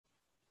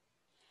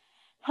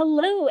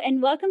Hello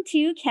and welcome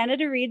to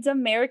Canada Reads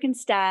American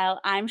Style.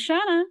 I'm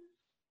Shauna.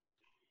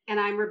 And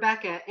I'm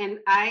Rebecca. And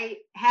I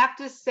have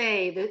to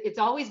say that it's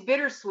always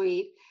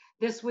bittersweet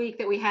this week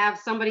that we have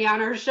somebody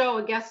on our show,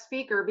 a guest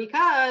speaker,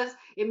 because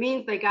it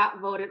means they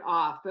got voted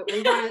off. But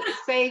we want to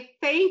say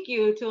thank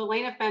you to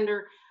Elena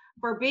Fender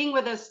for being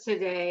with us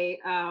today.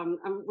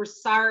 We're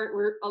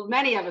sorry.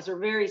 Many of us are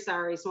very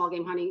sorry. Small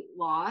game hunting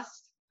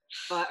lost,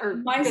 but or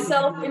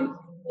myself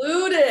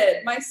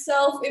included.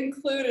 Myself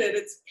included.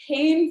 It's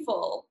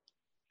painful.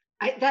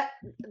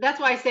 That's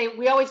why I say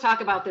we always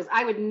talk about this.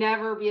 I would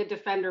never be a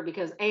defender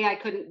because A, I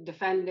couldn't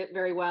defend it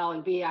very well,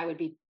 and B, it would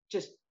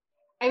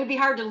be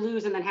hard to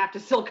lose and then have to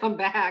still come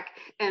back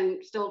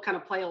and still kind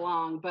of play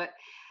along. But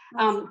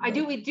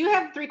we do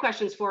have three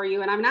questions for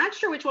you, and I'm not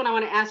sure which one I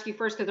want to ask you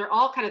first because they're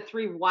all kind of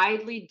three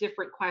widely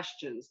different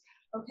questions.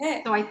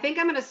 Okay. So I think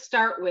I'm going to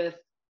start with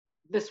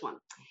this one.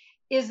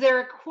 Is there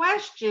a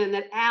question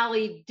that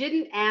Allie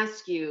didn't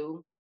ask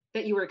you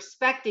that you were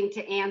expecting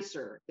to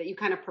answer that you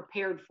kind of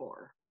prepared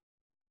for?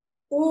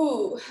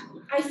 Ooh,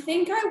 I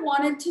think I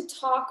wanted to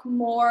talk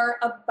more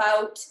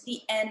about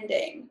the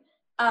ending.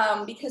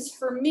 Because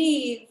for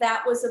me,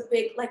 that was a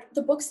big, like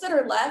the books that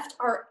are left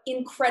are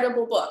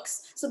incredible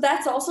books. So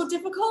that's also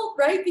difficult,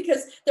 right?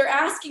 Because they're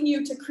asking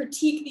you to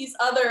critique these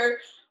other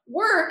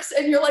works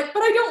and you're like,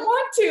 but I don't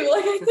want to.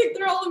 Like, I think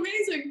they're all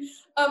amazing,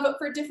 but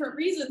for different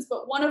reasons.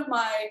 But one of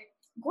my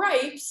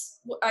gripes,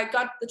 I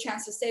got the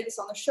chance to say this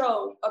on the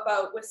show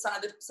about with Son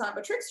of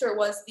a Trickster,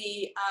 was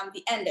the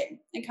ending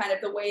and kind of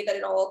the way that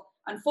it all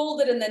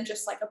unfolded and then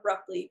just like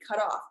abruptly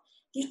cut off.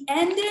 The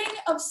ending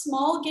of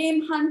Small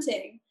Game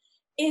Hunting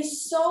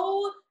is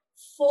so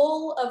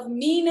full of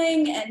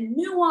meaning and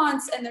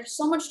nuance, and there's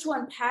so much to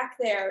unpack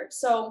there.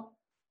 So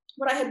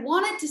what I had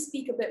wanted to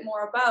speak a bit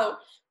more about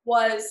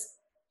was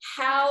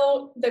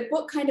how the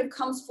book kind of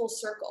comes full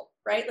circle,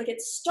 right? Like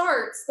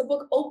the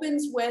book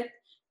opens with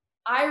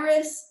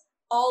Iris,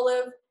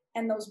 Olive,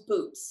 and those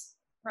boots,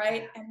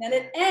 right? And then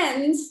it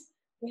ends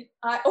with,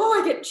 I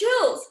get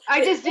chills.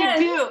 I just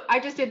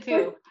did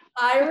too.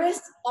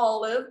 Iris,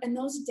 Olive, and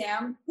those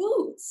damn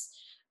boots.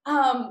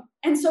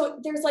 And so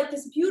there's like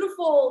this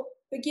beautiful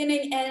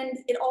beginning, end,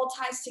 it all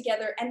ties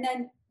together. And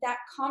then that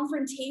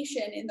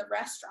confrontation in the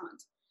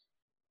restaurant,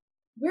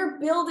 we're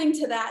building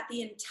to that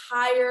the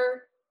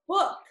entire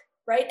book,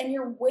 right? And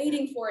you're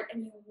waiting for it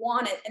and you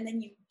want it and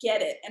then you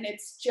get it. And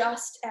it's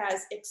just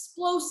as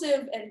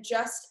explosive and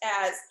just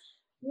as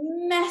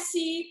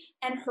messy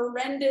and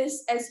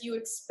horrendous as you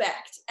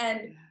expect.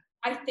 And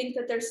I think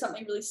that there's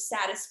something really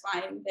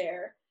satisfying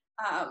there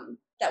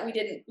that we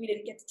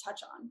didn't get to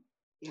touch on.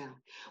 Yeah.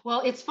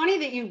 Well, it's funny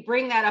that you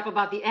bring that up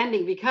about the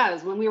ending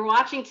because when we were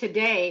watching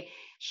today,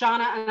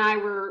 Shauna and I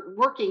were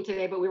working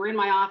today, but we were in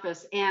my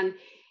office. And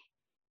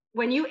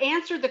when you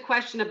answered the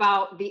question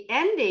about the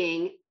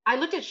ending, I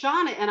looked at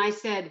Shauna and I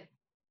said,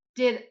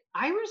 did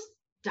Iris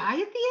die at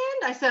the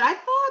end? I said, I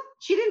thought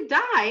she didn't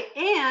die.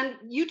 And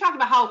you talked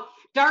about how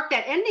dark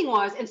that ending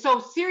was. And so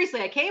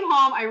seriously, I came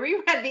home, I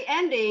reread the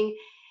ending,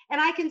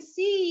 and I can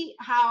see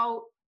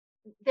how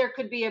there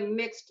could be a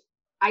mixed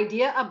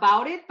idea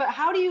about it. But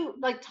how do you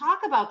like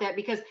talk about that?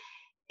 Because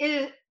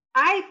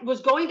I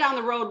was going down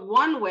the road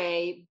one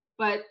way,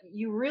 but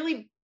you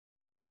really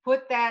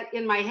put that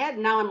in my head.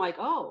 Now I'm like,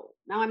 oh,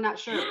 now I'm not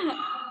sure. Yeah.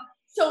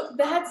 So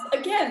that's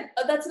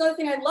another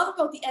thing I love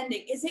about the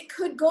ending is it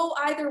could go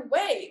either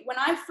way. When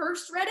I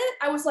first read it,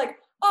 I was like,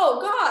 oh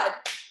God,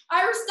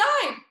 Iris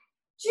died.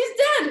 She's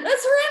dead.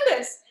 That's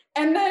horrendous.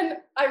 And then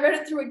I read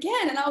it through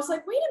again and I was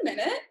like, wait a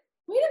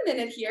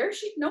minute here.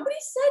 Nobody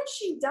said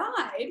she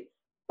died,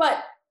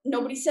 but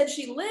nobody said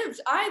she lived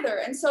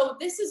either. And so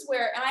this is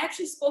where, and I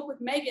actually spoke with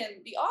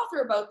Megan, the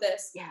author, about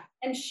this. Yeah.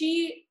 And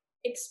she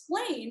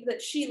explained that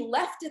she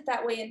left it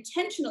that way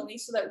intentionally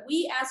so that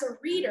we as a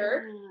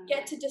reader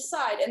get to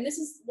decide. And this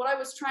is what I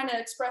was trying to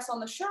express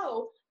on the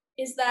show,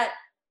 is that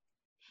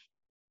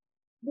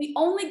we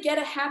only get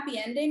a happy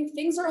ending.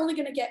 Things are only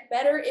going to get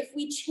better if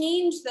we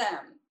change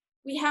them.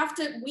 We have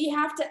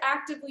to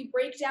actively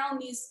break down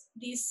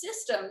these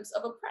systems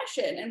of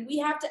oppression, and we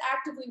have to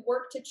actively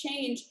work to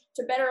change,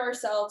 to better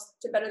ourselves,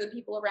 to better the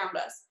people around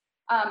us.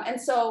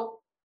 And so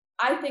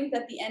I think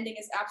that the ending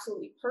is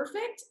absolutely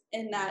perfect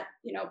in that,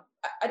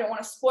 I don't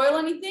want to spoil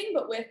anything,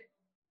 but with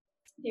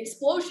the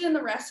explosion in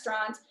the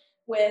restaurant,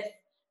 with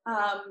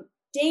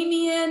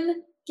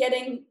Damien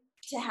getting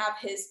to have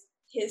his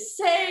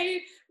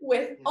say,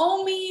 with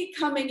Omi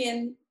coming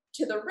in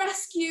to the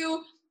rescue,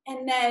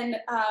 and then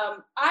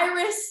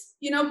Iris,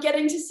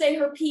 getting to say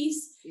her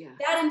piece,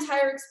 that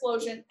entire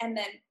explosion, and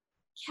then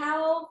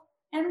Cal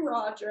and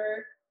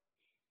Roger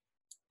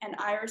and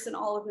Iris and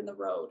Olive in the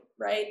road,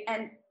 right?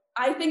 And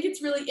I think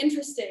it's really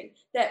interesting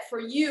that for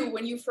you,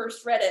 when you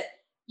first read it,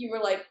 you were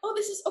like, oh,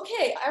 this is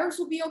okay. Iris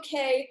will be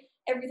okay.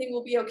 Everything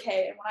will be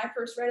okay. And when I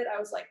first read it, I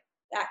was like,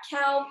 that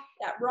Cal,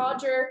 that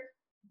Roger,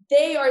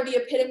 they are the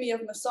epitome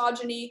of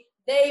misogyny.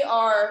 They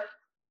are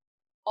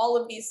all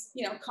of these,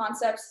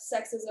 concepts,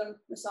 sexism,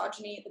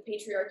 misogyny, the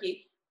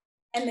patriarchy,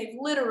 and they've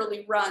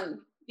literally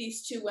run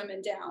these two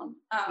women down.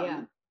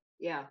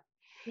 Yeah.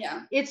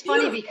 Yeah. It's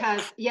funny Beautiful.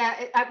 because,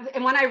 yeah,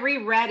 and when I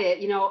reread it,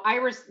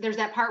 Iris, there's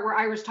that part where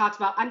Iris talks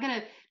about, I'm going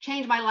to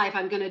change my life.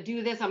 I'm going to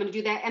do this. I'm going to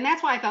do that. And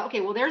that's why I thought,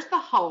 okay, well, there's the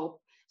hope.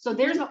 So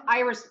there's Mhm.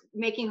 Iris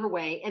making her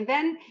way. And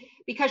then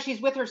because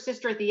she's with her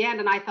sister at the end,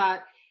 and I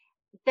thought,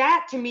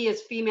 that to me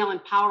is female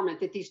empowerment,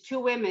 that these two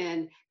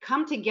women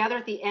come together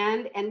at the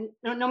end, and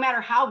no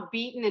matter how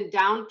beaten and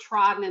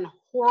downtrodden and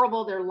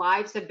horrible their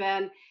lives have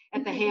been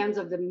at the hands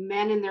of the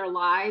men in their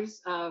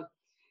lives,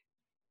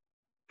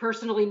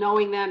 personally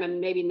knowing them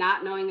and maybe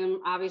not knowing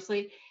them,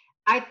 obviously,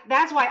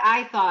 that's why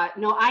I thought,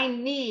 no, I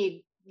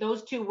need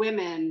those two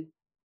women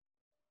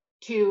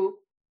to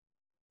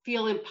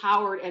feel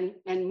empowered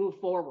and move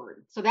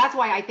forward. So that's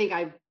why I think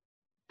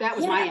that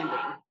was my Yeah,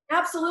 ending.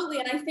 absolutely.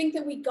 And I think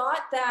that we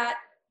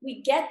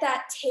get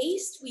that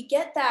taste, we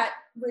get that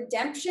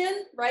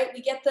redemption, right?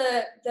 We get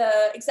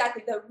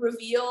exactly the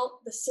reveal,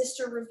 the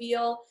sister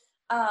reveal,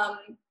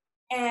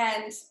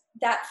 and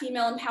that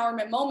female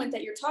empowerment moment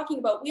that you're talking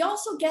about. We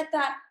also get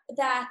that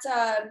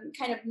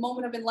kind of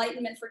moment of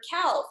enlightenment for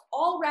Cal,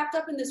 all wrapped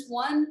up in this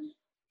one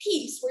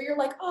piece where you're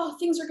like, oh,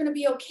 things are going to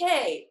be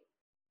okay.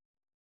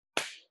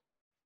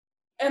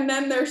 And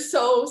then they're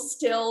so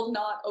still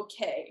not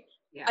okay.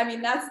 Yeah. I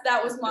mean, that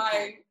was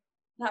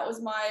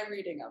my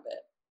reading of it.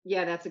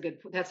 Yeah, that's a good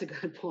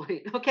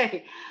point.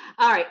 Okay.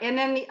 All right. And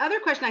then the other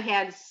question I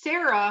had,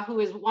 Sarah,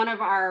 who is one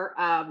of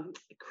our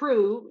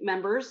crew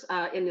members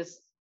in this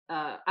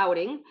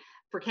outing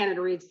for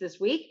Canada Reads this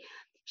week,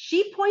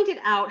 she pointed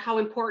out how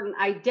important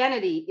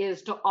identity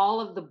is to all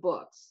of the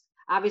books.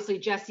 Obviously,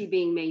 Jessie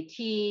being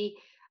Métis.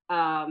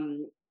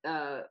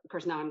 Of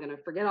course, now I'm going to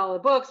forget all the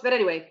books. But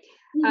anyway,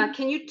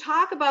 can you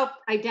talk about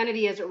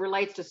identity as it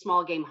relates to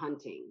small game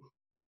hunting?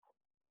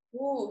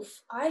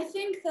 Oof. I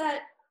think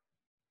that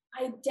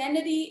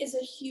identity is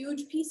a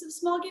huge piece of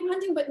small game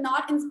hunting, but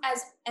not in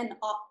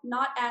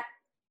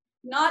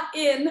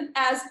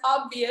as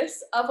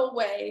obvious of a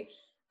way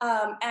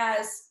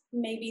as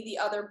maybe the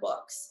other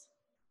books.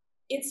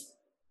 It's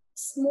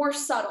more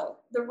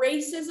subtle. The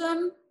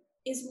racism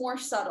is more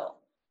subtle.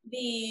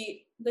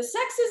 The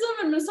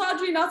sexism and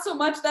misogyny, not so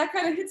much. That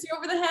kind of hits you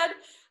over the head.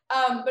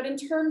 But in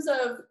terms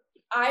of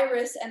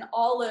Iris and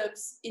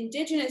Olive's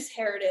Indigenous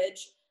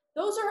heritage,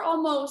 those are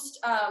almost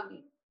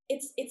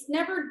it's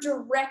never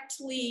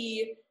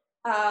directly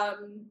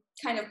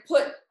kind of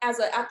put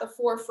at the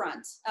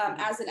forefront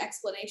as an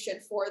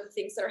explanation for the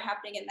things that are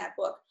happening in that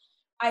book.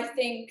 I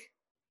think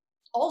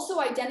also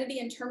identity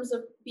in terms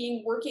of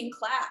being working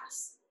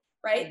class,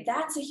 right?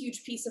 That's a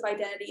huge piece of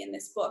identity in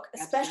this book,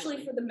 especially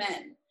Absolutely. for the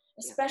men,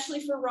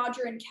 especially for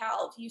Roger and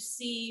Cal. You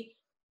see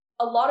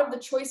a lot of the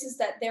choices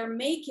that they're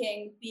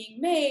making being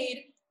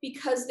made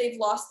because they've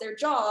lost their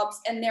jobs,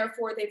 and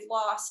therefore they've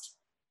lost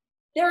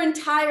their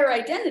entire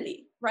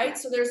identity, right?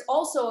 So there's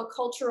also a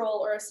cultural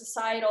or a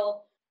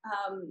societal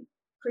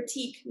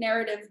critique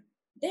narrative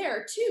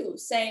there too,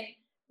 saying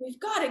we've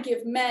got to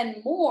give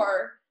men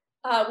more,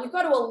 we've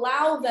got to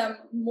allow them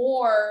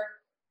more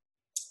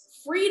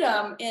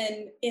freedom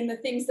in the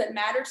things that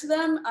matter to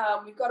them.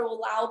 We've got to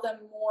allow them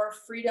more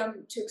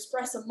freedom to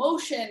express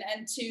emotion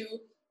and to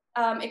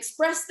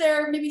express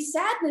their maybe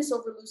sadness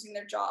over losing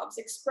their jobs,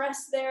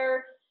 express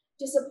their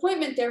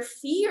disappointment, their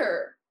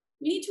fear.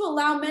 We need to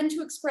allow men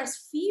to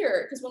express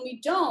fear, because when we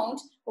don't,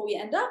 what we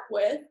end up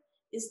with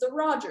is the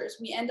Rogers.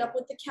 We end up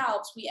with the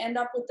Calves. We end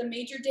up with the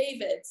Major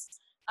Davids,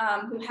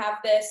 who have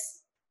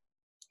this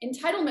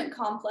entitlement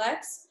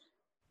complex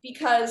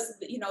because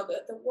the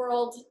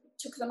world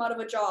took them out of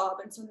a job,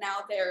 and so now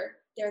they're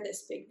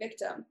this big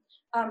victim.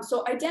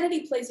 So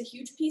identity plays a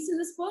huge piece in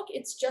this book.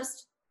 It's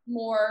just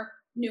more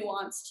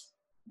nuanced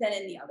than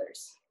in the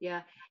others.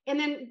 Yeah. And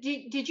then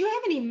did you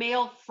have any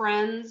male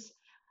friends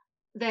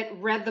that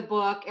read the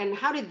book, and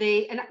how did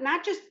they, and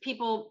not just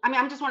people, I mean,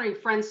 I'm just wondering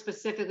friends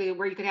specifically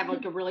where you could have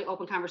like a really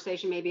open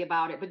conversation maybe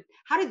about it, but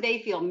how did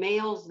they feel,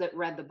 males that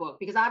read the book?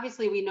 Because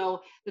obviously we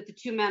know that the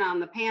two men on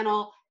the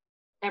panel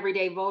every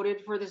day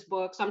voted for this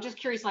book. So I'm just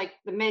curious, like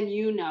the men,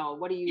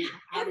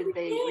 how did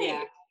they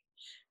react?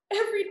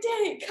 Every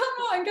day,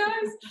 come on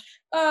guys.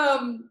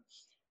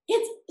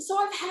 So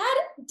I've had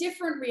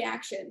different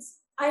reactions.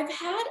 I've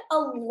had a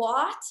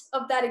lot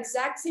of that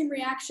exact same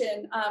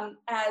reaction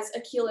as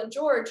Akil and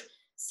George,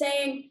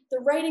 saying the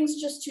writing's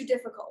just too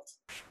difficult.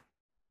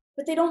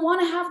 But they don't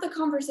want to have the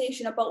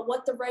conversation about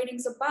what the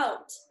writing's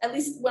about. At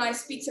least when I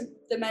speak to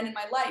the men in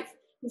my life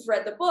who've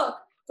read the book,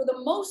 for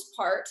the most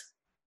part,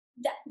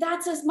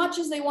 that's as much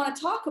as they want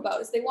to talk about,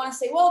 is they want to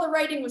say, well, the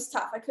writing was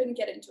tough, I couldn't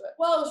get into it.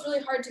 Well, it was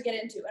really hard to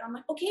get into. And I'm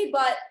like, okay,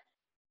 but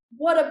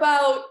what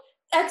about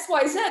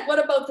XYZ? What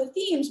about the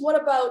themes? What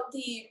about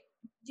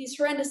these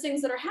horrendous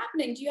things that are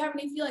happening? Do you have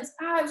any feelings?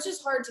 It was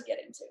just hard to get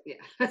into. Yeah.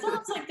 It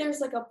sounds like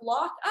there's like a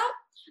block up.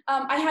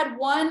 I have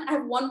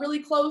one really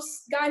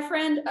close guy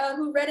friend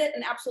who read it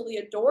and absolutely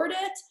adored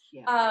it.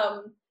 Yeah.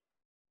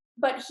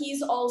 But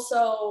he's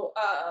also,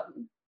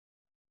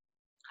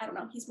 I don't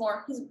know, he's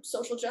a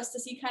social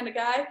justice-y kind of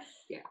guy.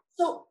 Yeah.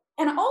 So,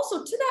 and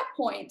also to that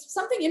point,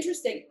 something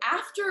interesting,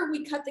 after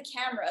we cut the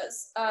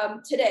cameras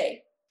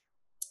today,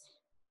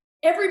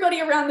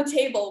 everybody around the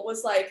table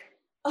was like,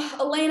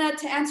 Elena,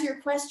 to answer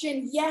your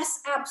question,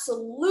 yes,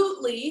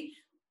 absolutely.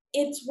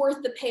 It's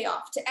worth the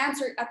payoff. To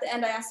answer at the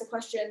end, I asked the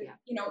question,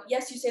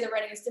 yes, you say the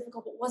writing is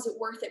difficult, but was it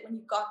worth it when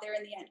you got there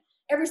in the end?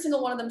 Every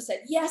single one of them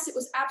said, yes, it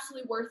was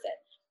absolutely worth it.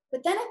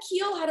 But then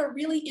Akil had a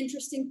really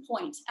interesting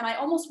point, and I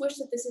almost wish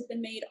that this had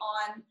been made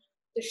on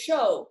the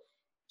show.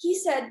 He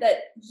said that,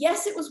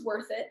 yes, it was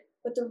worth it,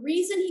 but the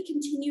reason he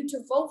continued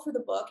to vote for the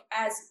book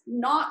as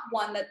not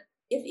one that,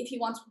 if he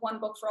wants one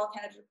book for all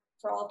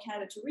of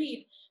Canada to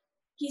read,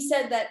 he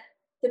said that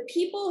the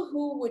people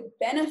who would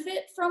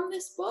benefit from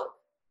this book,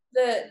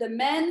 the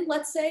men,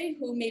 let's say,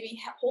 who maybe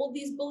hold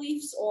these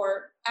beliefs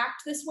or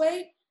act this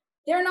way,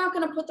 they're not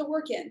going to put the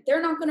work in.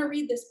 They're not going to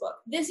read this book.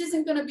 This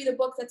isn't going to be the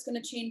book that's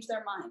going to change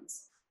their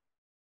minds.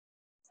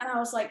 And I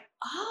was like,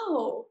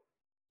 oh,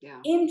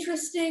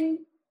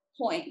 interesting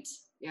point.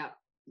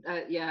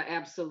 Yeah,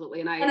 absolutely.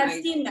 And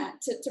I've seen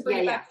that, to bring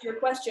it back to your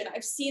question,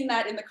 I've seen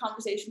that in the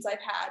conversations I've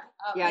had.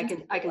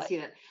 I can see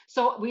that.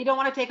 So we don't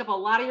want to take up a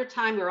lot of your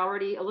time. We're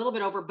already a little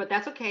bit over, but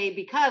that's okay,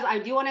 because I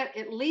do want to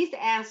at least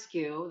ask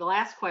you, the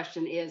last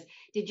question is,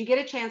 did you get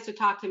a chance to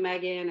talk to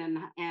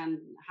Megan, and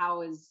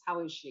how is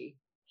she?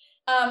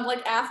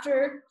 Like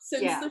after,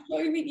 since the show,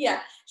 you mean? Yeah,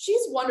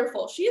 she's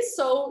wonderful. She is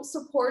so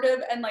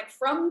supportive, and like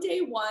from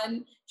day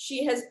one,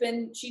 she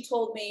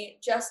told me,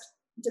 just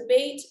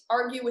debate,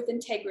 argue with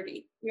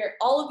integrity.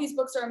 All of these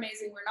books are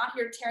amazing. We're not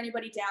here to tear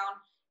anybody down.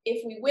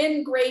 If we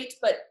win, great,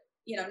 but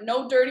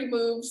no dirty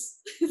moves.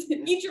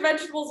 Eat your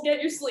vegetables, get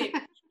your sleep.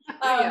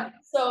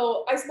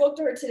 So I spoke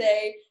to her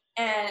today,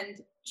 and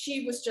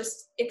she was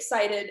just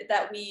excited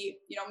that we,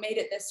 made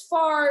it this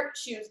far.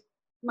 She was,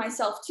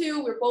 myself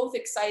too, we're both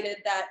excited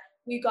that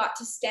we got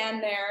to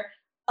stand there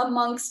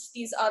amongst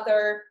these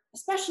other,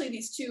 especially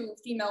these two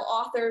female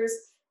authors,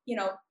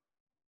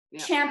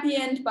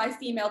 championed by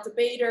female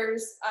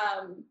debaters.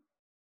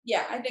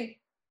 I think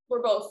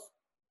we're both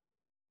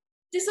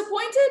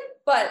disappointed,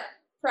 but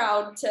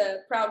proud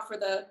for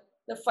the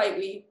fight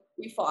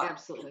we fought.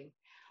 Absolutely.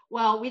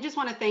 Well, we just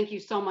want to thank you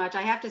so much.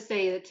 I have to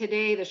say that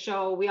today, the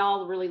show, we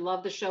all really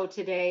loved the show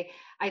today.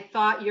 I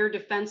thought your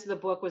defense of the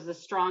book was the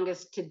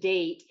strongest to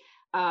date.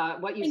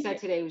 What you said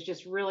today was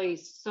just really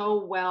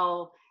so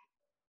well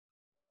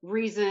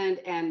reasoned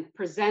and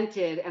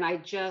presented. And I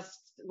just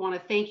want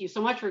to thank you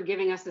so much for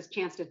giving us this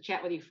chance to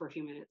chat with you for a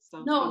few minutes.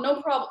 So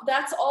no problem.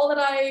 That's all that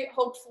I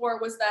hoped for,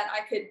 was that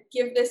I could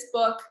give this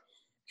book,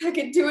 I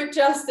could do it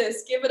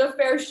justice, give it a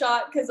fair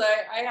shot, because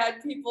I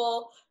had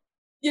people,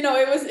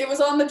 it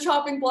was on the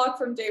chopping block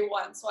from day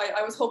one. So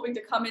I was hoping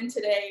to come in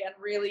today and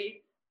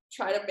really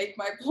try to make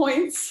my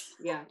points.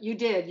 Yeah, you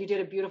did. You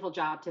did a beautiful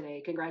job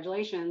today.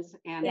 Congratulations.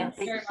 And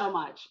thank you so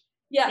much.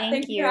 Yeah,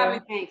 thank you for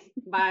having me. Thanks.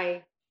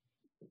 Bye.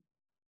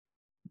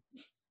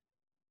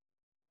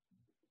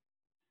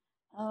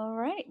 All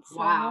right. So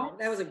wow.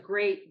 That was a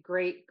great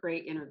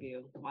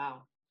interview.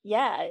 Wow.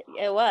 Yeah,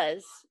 it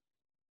was.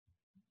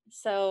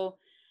 So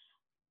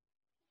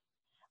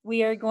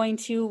we are going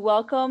to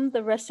welcome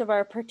the rest of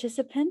our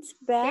participants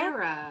back.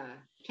 Sarah,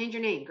 change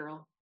your name,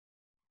 girl.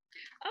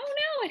 Oh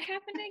no, it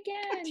happened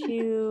again.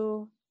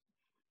 To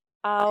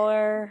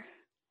our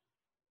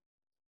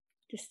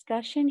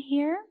discussion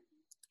here.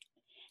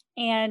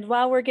 And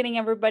while we're getting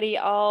everybody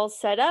all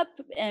set up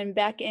and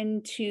back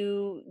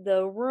into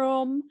the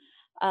room,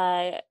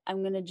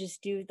 I'm going to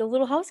just do the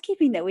little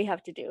housekeeping that we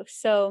have to do.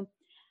 So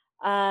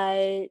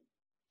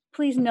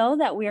please know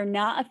that we are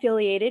not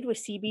affiliated with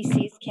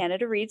CBC's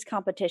Canada Reads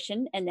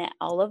competition, and that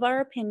all of our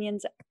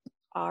opinions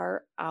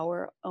are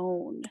our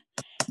own.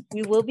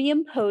 We will be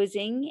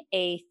imposing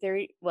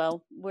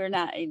we're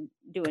not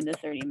doing the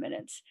 30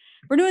 minutes.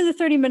 We're doing the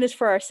 30 minutes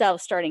for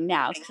ourselves starting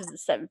now, because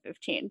it's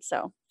 7:15.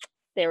 So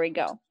there we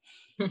go.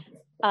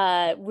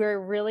 We're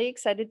really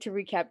excited to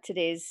recap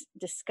today's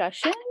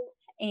discussion.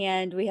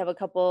 And we have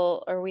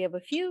a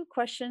few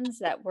questions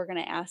that we're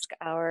going to ask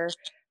our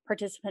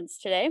participants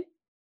today.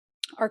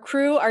 Our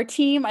crew, our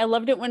team, I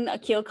loved it when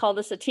Akil called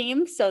us a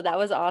team, so that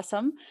was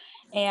awesome.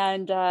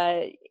 And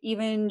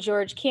even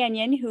George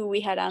Canyon, who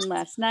we had on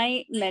last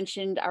night,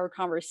 mentioned our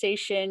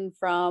conversation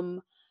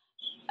from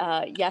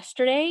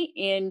yesterday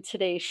in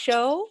today's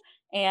show.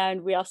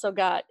 And we also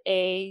got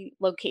a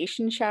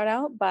location shout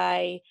out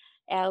by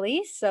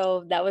Allie,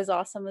 so that was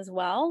awesome as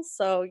well.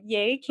 So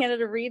yay,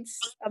 Canada Reads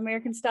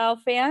American Style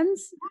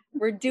fans.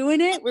 We're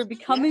doing it. We're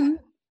becoming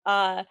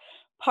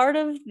part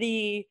of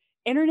the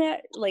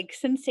internet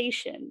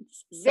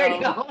sensations. So. There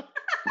you go.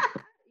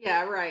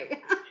 Yeah,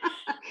 right.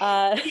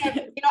 I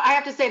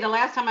have to say, the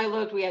last time I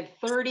looked, we had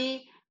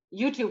 30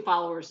 YouTube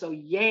followers. So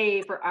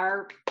yay for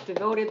our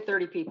devoted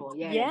 30 people.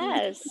 Yay.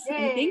 Yes. Yay.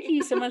 And thank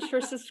you so much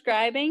for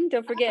subscribing.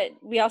 Don't forget,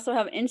 we also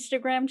have an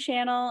Instagram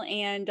channel,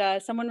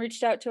 and someone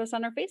reached out to us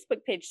on our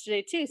Facebook page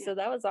today too. So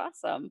that was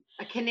awesome.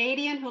 A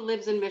Canadian who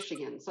lives in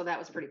Michigan. So that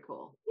was pretty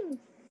cool.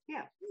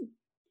 Yeah.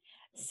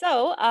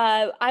 So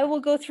I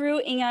will go through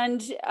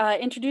and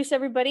introduce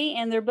everybody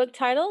and their book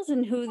titles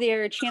and who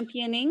they're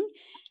championing.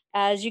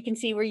 As you can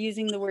see, we're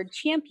using the word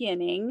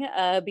championing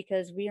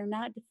because we are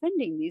not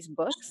defending these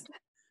books.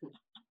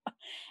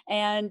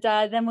 And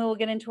then we will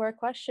get into our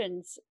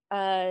questions.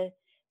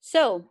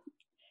 So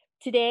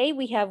today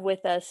we have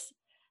with us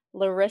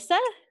Larissa,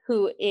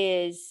 who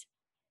is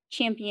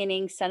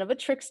championing Son of a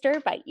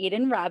Trickster by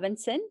Eden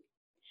Robinson.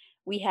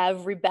 We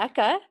have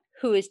Rebecca,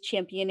 who is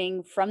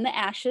championing From the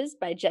Ashes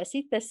by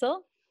Jessie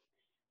Thistle.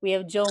 We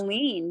have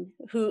Jolene,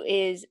 who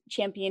is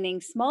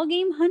championing Small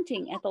Game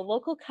Hunting at the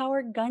local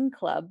Coward Gun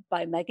Club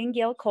by Megan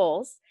Gale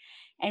Coles.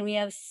 And we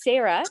have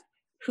Sarah,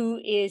 who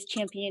is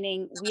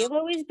championing We Have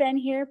Always Been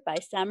Here by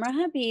Samra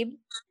Habib.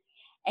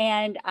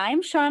 And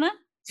I'm Shauna,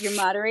 your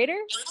moderator.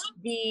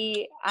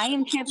 I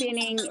am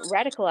championing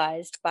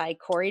Radicalized by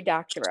Cory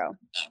Doctorow.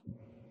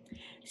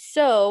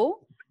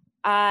 So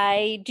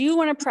I do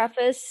want to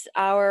preface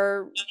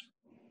our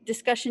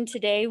discussion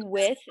today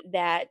with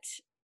that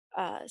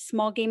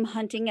Small Game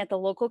Hunting at the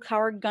local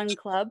Coward Gun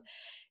Club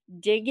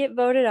did get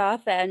voted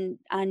off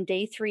on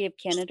day 3 of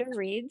Canada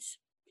Reads.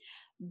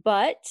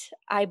 But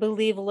I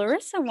believe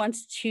Larissa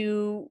wants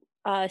to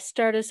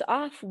start us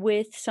off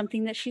with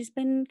something that she's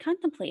been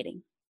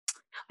contemplating.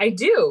 I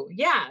do,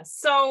 yeah.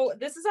 So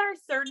this is our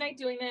third night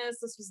doing this.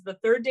 This was the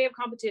third day of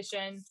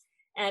competition.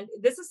 And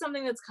this is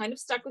something that's kind of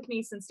stuck with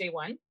me since day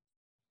one,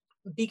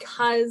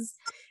 because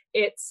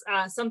it's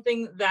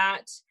something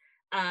that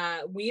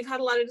we've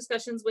had a lot of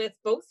discussions with,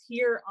 both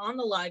here on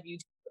the live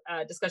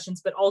YouTube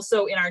discussions, but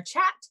also in our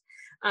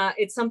chat.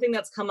 It's something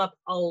that's come up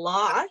a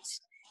lot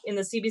in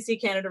the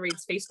CBC Canada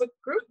Reads Facebook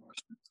group.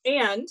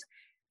 And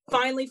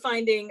finally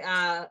finding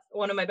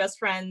one of my best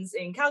friends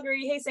in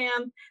Calgary, hey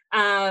Sam,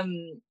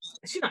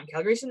 she's not in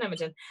Calgary, she's in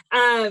Edmonton,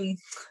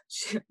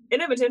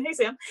 in Edmonton, hey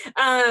Sam,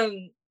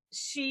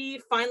 she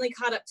finally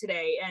caught up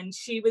today, and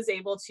I was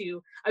able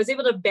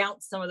to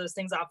bounce some of those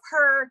things off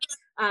her,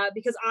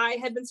 because I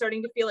had been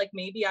starting to feel like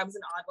maybe I was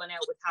an odd one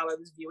out with how I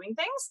was viewing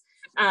things,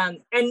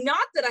 and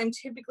not that I'm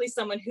typically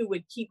someone who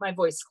would keep my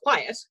voice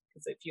quiet,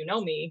 because if you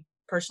know me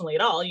personally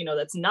at all, you know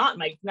that's not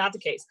the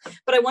case,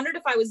 but I wondered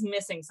if I was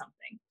missing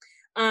something.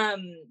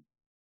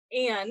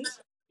 And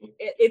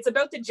it's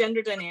about the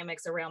gender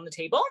dynamics around the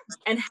table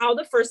and how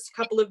the first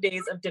couple of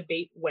days of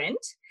debate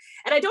went.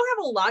 And I don't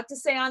have a lot to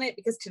say on it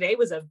because today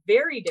was a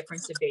very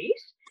different debate.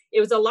 It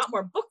was a lot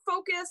more book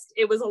focused.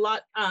 It was a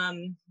lot,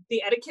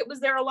 the etiquette was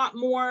there a lot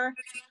more.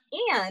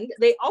 And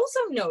they also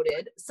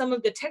noted some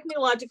of the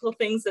technological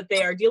things that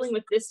they are dealing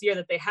with this year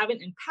that they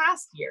haven't in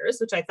past years,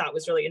 which I thought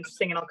was really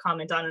interesting, and I'll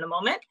comment on in a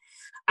moment.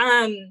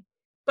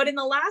 But in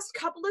the last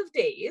couple of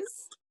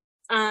days,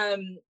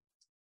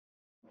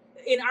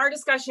 in our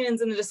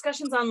discussions and the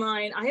discussions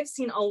online, I have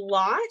seen a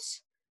lot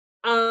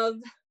of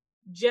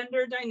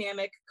gender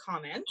dynamic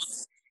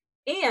comments,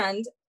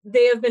 and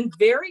they have been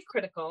very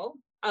critical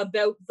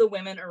about the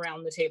women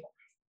around the table.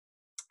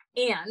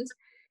 And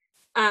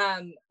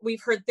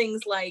we've heard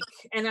things like,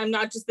 and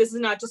this is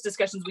not just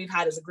discussions we've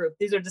had as a group,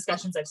 these are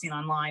discussions I've seen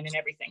online and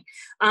everything.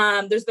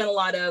 There's been a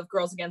lot of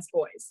girls against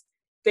boys.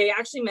 They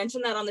actually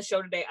mentioned that on the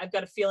show today. I've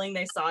got a feeling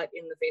they saw it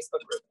in the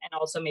Facebook group, and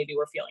also maybe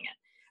we're feeling it.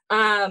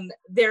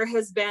 There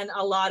has been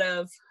a lot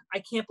of, I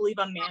can't believe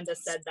Amanda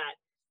said that.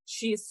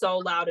 She's so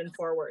loud and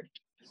forward.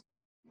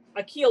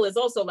 Akil is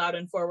also loud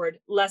and forward.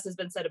 Less has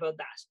been said about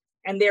that.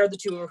 And they're the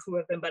two who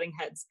have been butting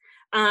heads.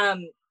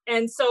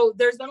 And so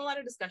there's been a lot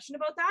of discussion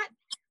about that.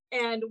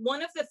 And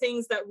one of the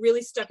things that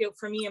really stuck out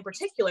for me in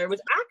particular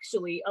was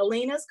actually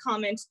Elena's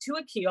comment to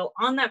Akil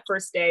on that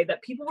first day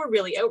that people were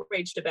really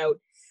outraged about,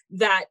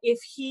 that if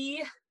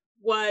he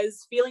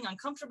was feeling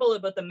uncomfortable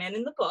about the men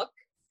in the book,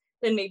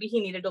 then maybe he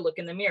needed to look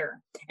in the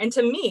mirror. And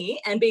to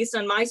me, and based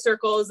on my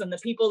circles and the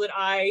people that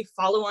I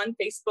follow on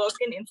Facebook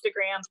and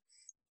Instagram,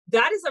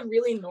 that is a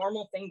really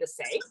normal thing to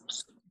say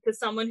to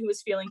someone who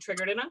is feeling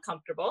triggered and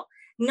uncomfortable,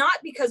 not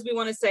because we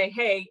want to say,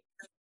 hey,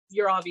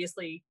 you're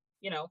obviously,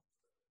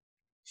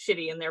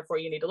 shitty and therefore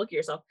you need to look at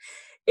yourself.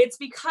 It's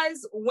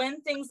because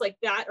when things like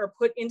that are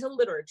put into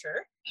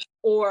literature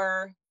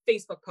or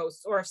Facebook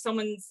posts, or if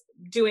someone's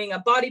doing a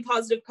body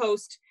positive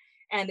post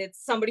and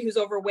it's somebody who's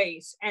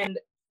overweight and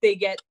they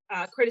get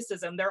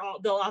criticism,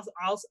 they'll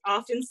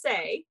often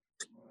say,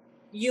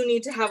 you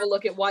need to have a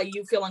look at why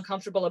you feel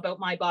uncomfortable about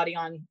my body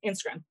on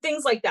Instagram.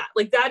 Things like that.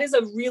 Like, that is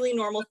a really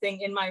normal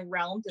thing in my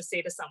realm to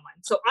say to someone.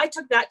 So I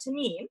took that to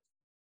mean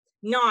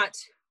not,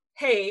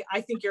 hey,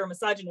 I think you're a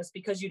misogynist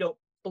because you don't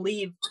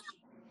believe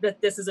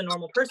that this is a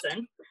normal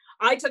person.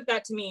 I took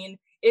that to mean,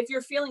 if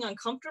you're feeling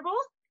uncomfortable,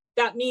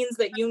 that means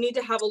that you need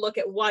to have a look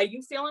at why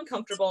you feel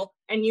uncomfortable,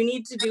 and you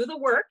need to do the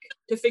work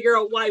to figure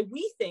out why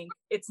we think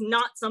it's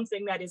not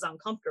something that is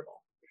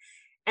uncomfortable.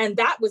 And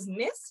that was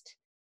missed.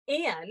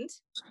 And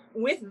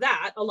with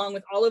that, along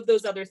with all of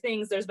those other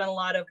things, there's been a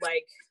lot of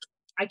like,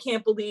 I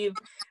can't believe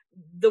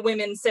the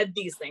women said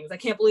these things. I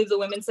can't believe the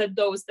women said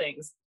those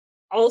things.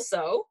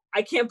 Also,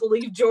 I can't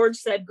believe George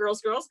said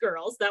girls, girls,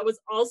 girls. That was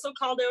also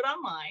called out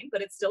online,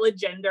 but it's still a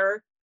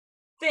gender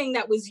thing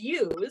that was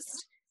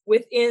used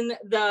within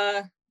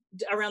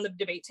around the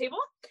debate table.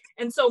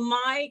 And so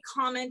my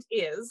comment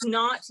is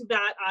not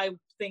that I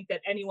think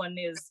that anyone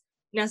is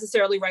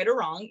necessarily right or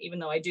wrong, even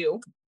though I do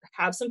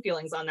have some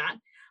feelings on that.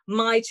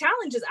 My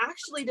challenge is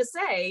actually to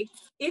say,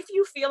 if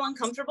you feel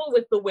uncomfortable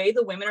with the way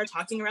the women are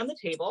talking around the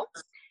table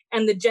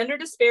and the gender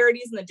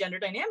disparities and the gender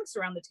dynamics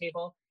around the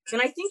table,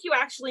 then I think you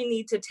actually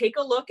need to take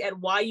a look at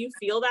why you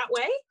feel that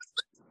way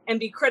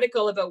and be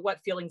critical about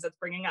what feelings it's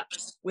bringing up,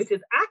 which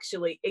is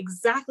actually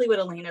exactly what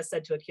Elena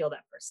said to Akil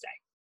that first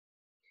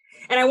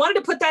day. And I wanted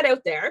to put that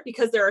out there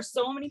because there are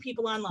so many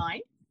people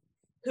online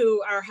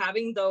who are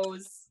having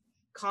those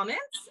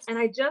comments, and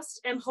I just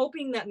am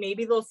hoping that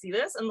maybe they'll see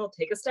this and they'll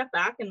take a step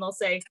back and they'll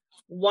say,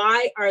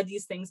 why are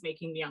these things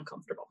making me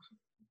uncomfortable?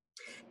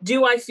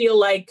 Do I feel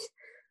like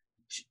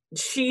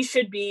she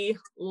should be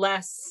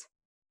less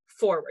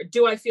forward?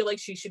 Do I feel like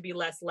she should be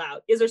less loud?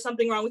 Is there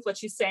something wrong with what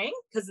she's saying?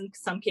 Because in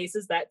some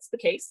cases that's the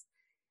case.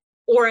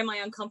 Or am I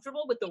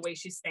uncomfortable with the way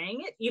she's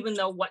saying it, even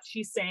though what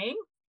she's saying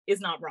is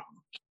not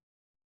wrong?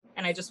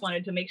 And I just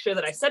wanted to make sure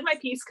that I said my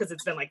piece, because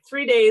it's been like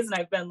 3 days and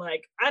I've been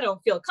like, I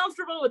don't feel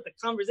comfortable with the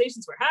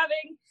conversations we're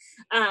having.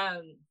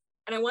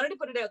 And I wanted to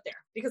put it out there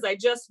because I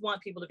just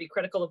want people to be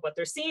critical of what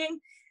they're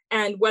seeing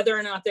and whether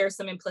or not there's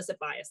some implicit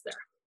bias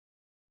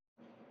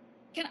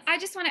there. I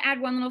just want to add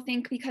one little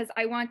thing, because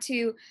I want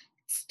to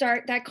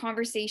start that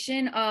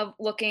conversation of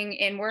looking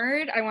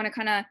inward. I want to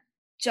kind of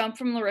jump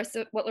from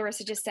what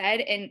Larissa just said,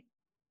 and,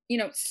 you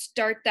know,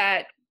 start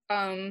that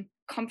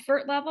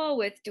comfort level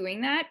with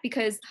doing that,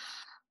 because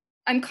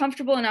I'm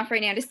comfortable enough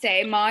right now to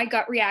say my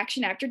gut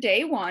reaction after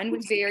day one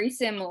was very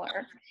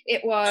similar.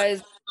 It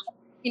was,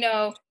 you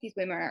know, these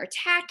women are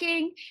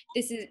attacking.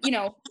 This is, you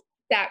know,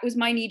 that was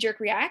my knee-jerk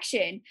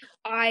reaction.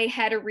 I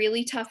had a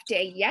really tough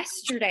day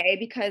yesterday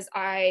because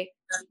I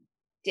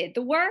did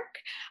the work.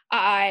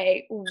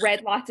 I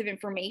read lots of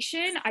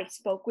information. I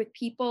spoke with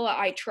people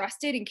I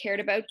trusted and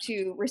cared about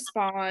to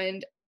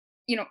respond,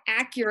 you know,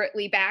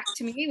 accurately back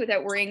to me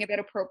without worrying about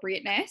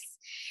appropriateness.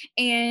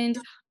 And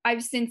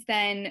I've since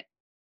then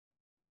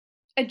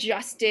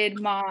adjusted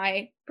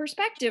my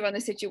perspective on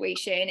the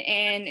situation,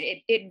 and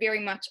it very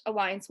much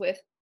aligns with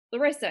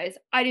Larissa's.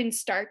 I didn't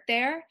start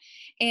there,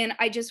 and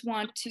I just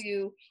want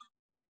to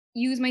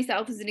use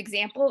myself as an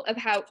example of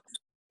how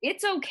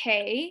it's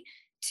okay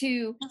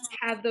to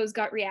have those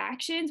gut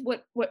reactions.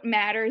 What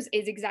matters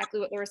is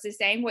exactly what Larissa is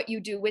saying, what you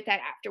do with that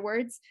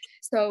afterwards.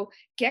 So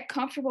get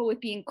comfortable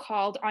with being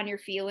called on your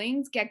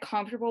feelings, get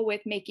comfortable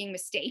with making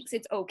mistakes.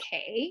 It's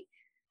okay.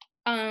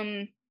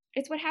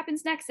 It's what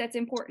happens next that's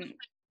important.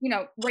 You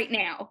know, right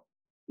now,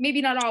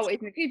 maybe not always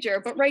in the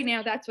future, but right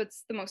now, that's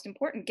what's the most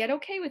important. Get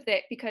okay with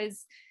it,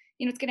 because,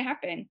 you know, it's going to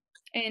happen,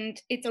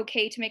 and it's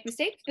okay to make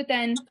mistakes, but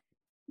then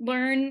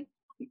learn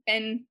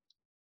and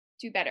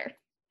do better.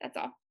 That's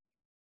all.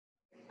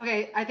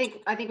 Okay, I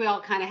think we all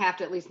kind of have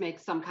to at least make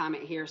some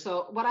comment here.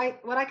 So what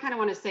I kind of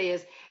want to say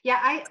is,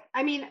 yeah,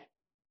 I mean,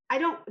 I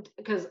don't,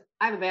 because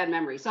I have a bad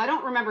memory, so I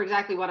don't remember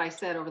exactly what I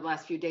said over the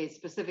last few days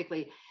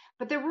specifically,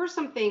 but there were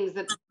some things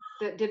that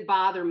did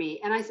bother me,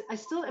 and I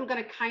still am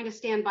going to kind of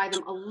stand by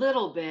them a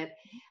little bit.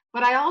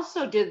 But I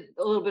also did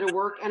a little bit of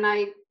work, and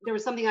there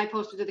was something I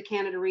posted to the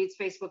Canada Reads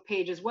Facebook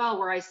page as well,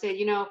 where I said,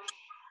 you know,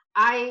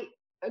 I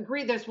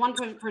agree. There's one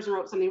person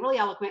wrote something really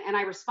eloquent, and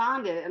I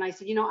responded, and I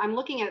said, you know, I'm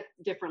looking at it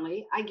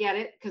differently. I get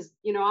it, because,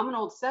 you know, I'm an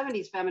old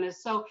 70s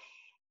feminist, so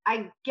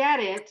I get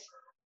it.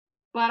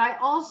 But I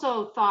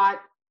also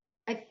thought,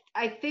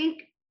 I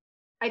think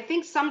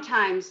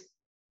sometimes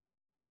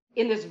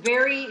in this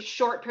very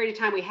short period of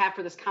time we have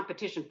for this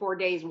competition, 4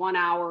 days, 1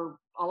 hour,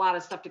 a lot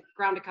of stuff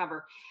ground to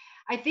cover,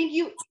 I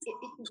think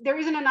there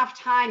isn't enough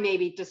time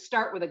maybe to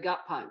start with a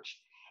gut punch.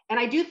 And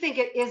I do think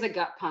it is a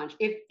gut punch.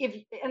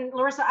 And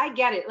Larissa, I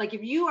get it. Like,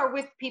 if you are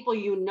with people,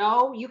 you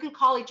know, you can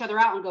call each other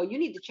out and go, you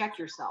need to check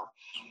yourself.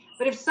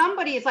 But if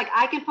somebody is like,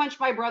 I can punch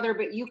my brother,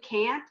 but you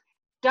can't,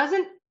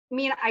 doesn't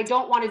mean I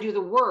don't want to do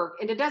the work.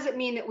 And it doesn't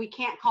mean that we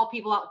can't call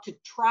people out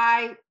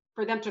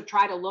for them to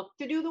try to look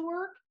to do the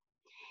work.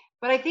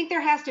 But I think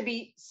there has to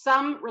be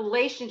some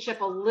relationship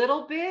a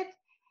little bit,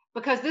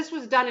 because this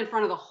was done in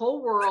front of the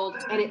whole world,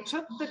 and it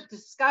took the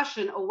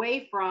discussion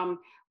away from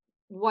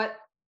what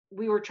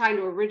we were trying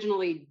to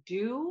originally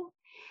do.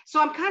 So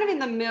I'm kind of in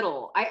the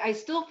middle. I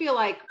still feel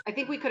like I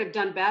think we could have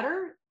done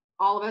better.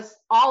 All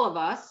of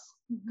us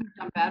could have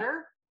done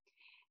better.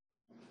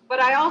 But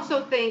I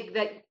also think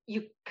that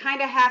you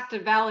kind of have to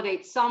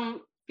validate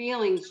some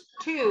feelings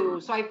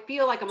too. So I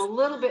feel like I'm a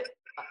little bit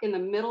in the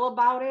middle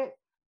about it.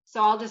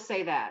 So I'll just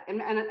say that,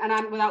 and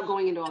I'm without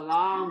going into a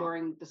long,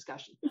 boring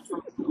discussion.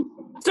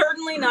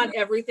 Certainly not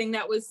everything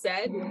that was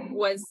said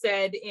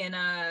in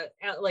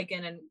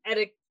an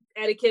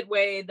etiquette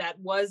way that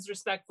was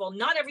respectful.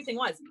 Not everything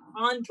was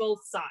on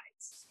both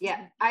sides.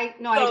 Yeah, I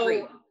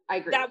agree.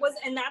 But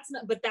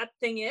that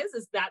thing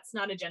is that's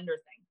not a gender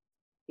thing.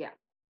 Yeah.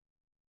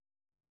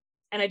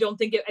 And I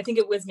think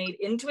it was made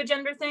into a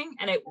gender thing,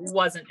 and it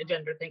wasn't a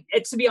gender thing.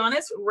 To be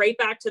honest, right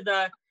back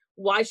to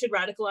why should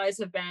Radicalize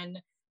have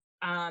been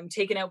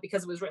taken out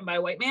because it was written by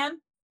a white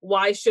man?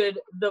 Why should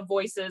the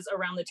voices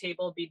around the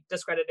table be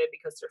discredited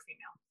because they're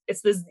female?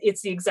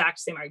 It's the exact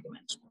same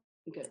argument.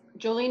 Good.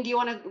 Jolene, do you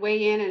want to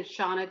weigh in? And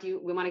Shauna,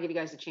 we want to give you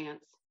guys a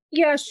chance.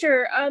 Yeah,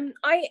 sure.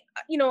 I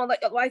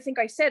think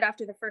I said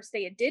after the first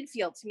day, it did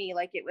feel to me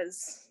like it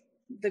was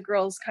the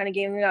girls kind of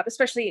giving up,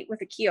 especially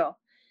with Akil.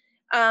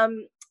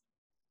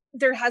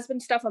 There has been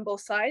stuff on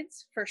both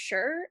sides for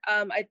sure.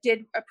 I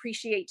did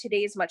appreciate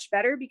today's much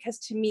better because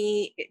to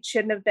me, it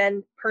shouldn't have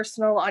been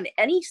personal on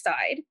any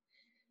side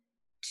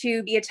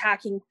to be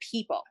attacking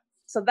people.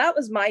 So that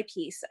was my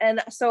piece.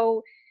 And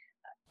so,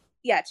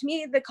 yeah, to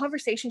me, the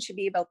conversation should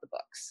be about the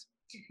books,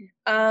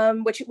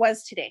 which it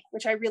was today,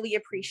 which I really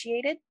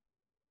appreciated.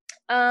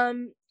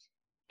 And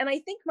I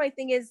think my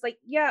thing is like,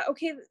 yeah,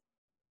 okay.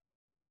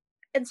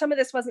 And some of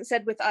this wasn't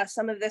said with us.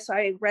 Some of this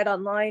I read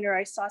online, or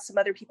I saw some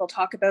other people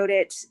talk about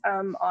it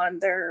on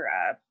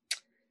their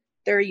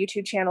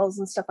YouTube channels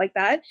and stuff like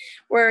that,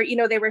 where,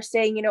 they were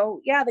saying,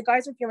 yeah, the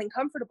guys are feeling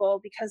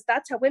comfortable because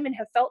that's how women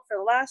have felt for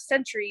the last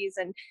centuries.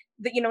 And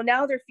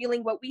now they're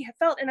feeling what we have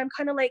felt. And I'm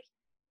kind of like,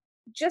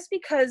 just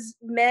because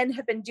men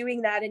have been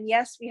doing that, and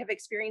yes, we have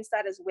experienced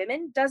that as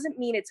women, doesn't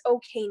mean it's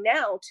okay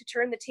now to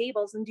turn the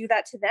tables and do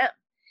that to them.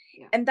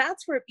 Yeah. And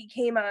that's where it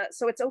became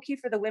so it's okay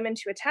for the women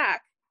to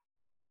attack.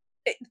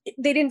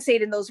 They didn't say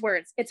it in those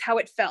words. It's how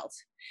it felt,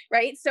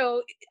 right?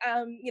 So,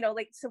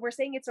 so we're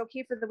saying it's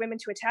okay for the women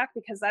to attack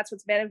because that's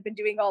what men have been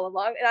doing all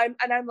along.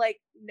 And I'm like,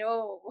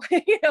 no,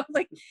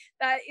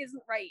 that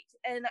isn't right.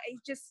 And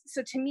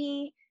so to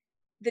me,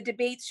 the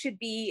debates should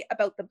be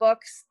about the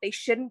books. They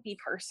shouldn't be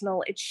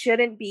personal. It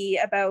shouldn't be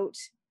about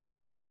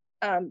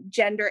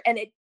gender. And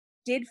it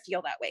did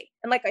feel that way.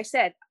 And like I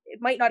said,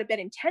 it might not have been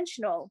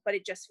intentional, but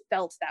it just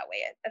felt that way,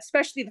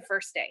 especially the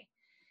first day.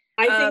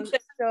 I think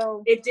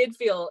it did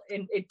feel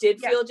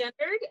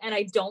gendered, and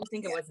I don't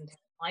think it was intentional.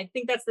 I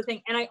think that's the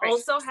thing. And I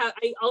also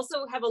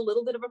have a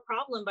little bit of a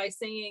problem by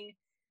saying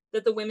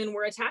that the women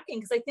were attacking,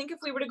 because I think if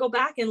we were to go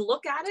back and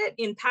look at it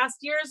in past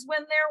years when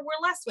there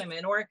were less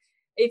women, or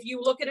if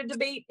you look at a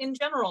debate in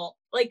general,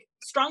 like,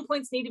 strong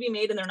points need to be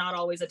made and they're not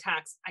always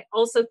attacks. I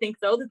also think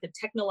though that the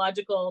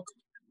technological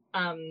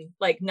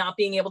like not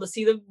being able to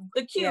see the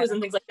cues and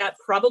things like that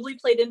probably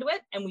played into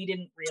it, and we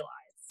didn't realize.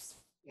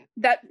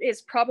 That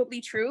is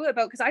probably true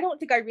because I don't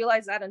think I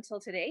realized that until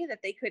today, that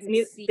they couldn't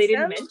see they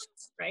didn't mention,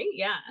 right?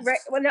 Yeah. Right.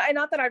 Well,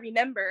 not that I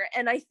remember.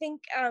 And I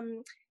think,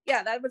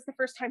 that was the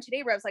first time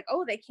today where I was like,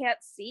 oh, they can't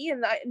see.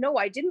 And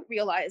I didn't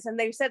realize. And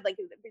they said like,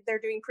 they're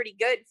doing pretty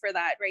good for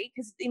that. Right.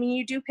 Because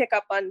you do pick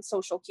up on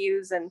social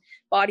cues and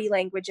body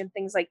language and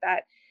things like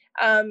that.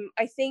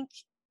 I think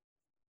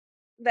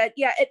that,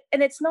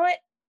 and it's not,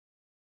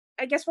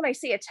 I guess when I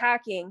say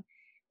attacking,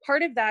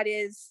 part of that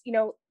is,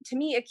 to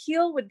me,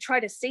 Akil would try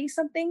to say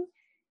something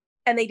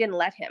and they didn't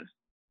let him.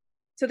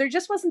 So there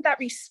just wasn't that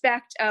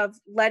respect of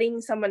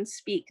letting someone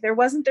speak. There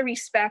wasn't the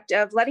respect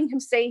of letting him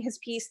say his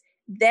piece.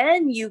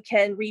 Then you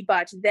can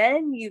rebut,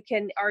 then you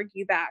can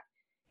argue back.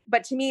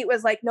 But to me, it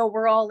was like, no,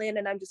 we're all in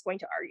and I'm just going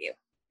to argue.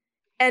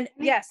 And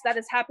yes, that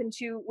has happened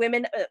to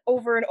women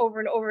over and over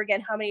and over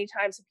again. How many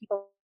times have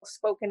people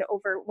spoken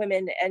over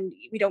women and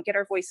we don't get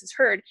our voices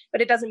heard?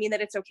 But it doesn't mean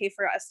that it's okay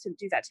for us to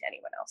do that to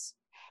anyone else.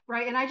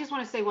 Right. And I just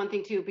want to say one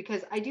thing too,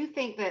 because I do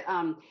think that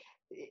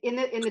in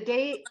the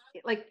day,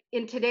 like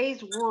in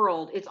today's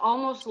world, it's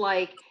almost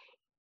like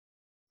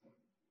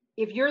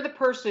if you're the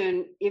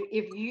person,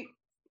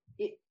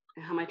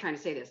 how am I trying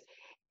to say this?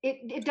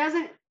 It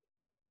doesn't,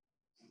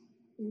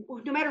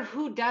 no matter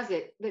who does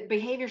it, the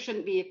behavior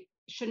shouldn't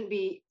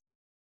be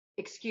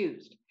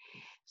excused.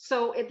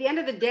 So at the end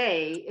of the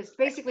day, it's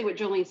basically what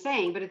Jolene's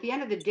saying, but at the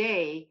end of the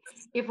day,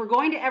 if we're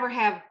going to ever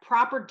have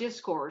proper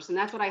discourse, and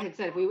that's what I had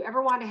said, if we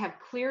ever want to have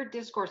clear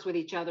discourse with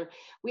each other,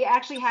 we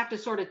actually have to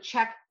sort of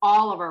check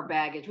all of our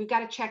baggage. We've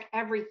got to check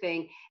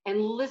everything and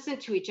listen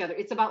to each other.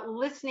 It's about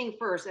listening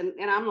first. And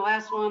I'm the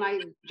last one. I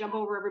jump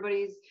over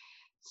everybody's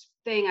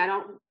thing. I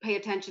don't pay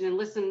attention and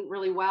listen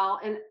really well.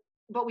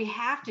 But we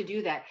have to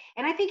do that.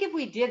 And I think if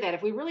we did that,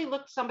 if we really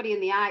looked somebody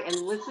in the eye and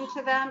listened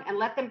to them and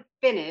let them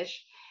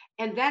finish,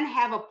 and then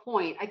have a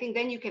point, I think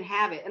then you can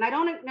have it. And I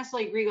don't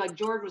necessarily agree, like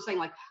George was saying,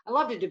 like, I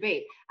love to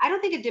debate. I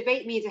don't think a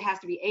debate means it has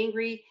to be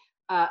angry,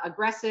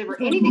 aggressive,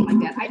 or anything like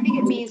that. I think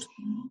it means,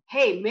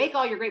 hey, make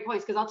all your great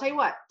points. Because I'll tell you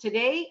what,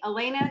 today,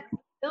 Elena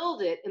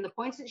killed it in the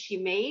points that she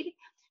made.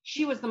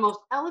 She was the most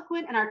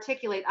eloquent and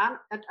articulate on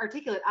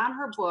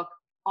her book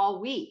all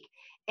week.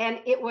 And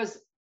it was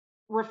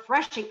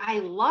refreshing. I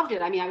loved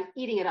it. I mean, I was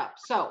eating it up.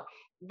 So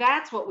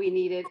that's what we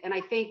needed. And I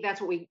think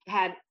that's what we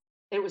had.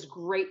 It was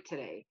great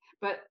today.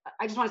 But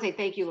I just want to say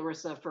thank you,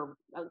 Larissa, for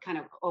kind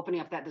of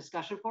opening up that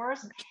discussion for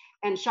us.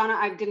 And Shauna,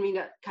 I didn't mean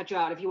to cut you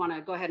out. If you want to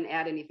go ahead and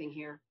add anything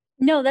here.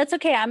 No, that's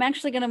okay. I'm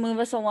actually going to move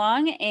us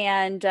along.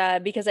 And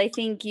because I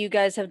think you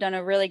guys have done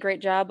a really great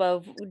job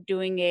of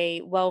doing a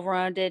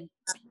well-rounded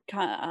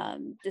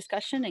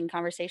discussion and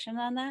conversation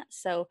on that.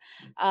 So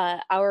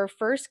our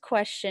first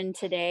question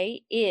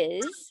today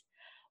is,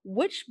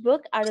 which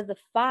book out of the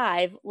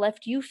 5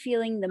 left you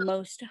feeling the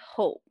most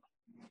hope?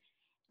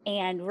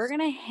 And we're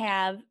going to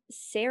have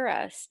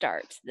Sarah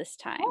start this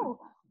time. Oh,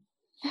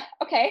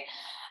 okay.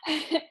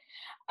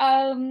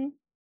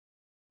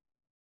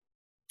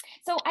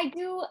 So I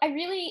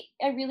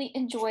really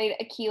enjoyed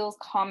Akil's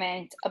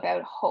comment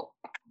about hope.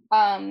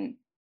 my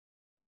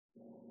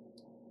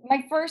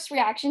first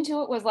reaction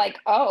to it was like,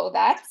 oh,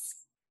 that's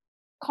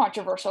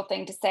controversial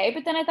thing to say.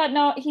 But then I thought,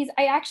 no,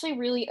 I actually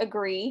really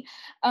agree.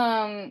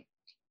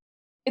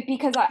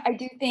 Because I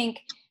do think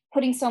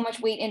putting so much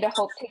weight into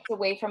hope takes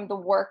away from the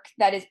work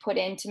that is put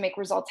in to make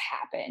results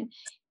happen.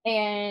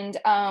 And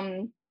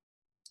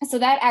so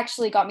that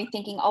actually got me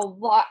thinking a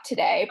lot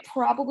today,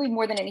 probably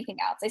more than anything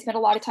else. I spent a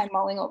lot of time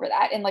mulling over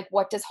that and like,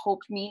 what does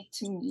hope mean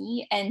to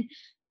me? And,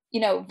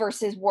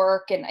 versus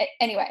work. And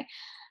anyway,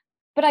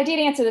 but I did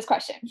answer this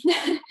question.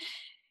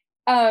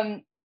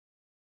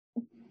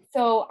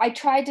 So I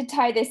tried to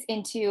tie this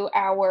into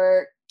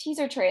our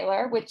teaser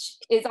trailer, which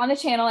is on the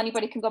channel.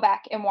 Anybody can go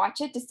back and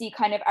watch it to see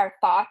kind of our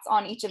thoughts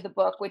on each of the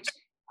book, which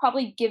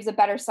probably gives a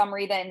better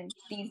summary than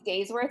these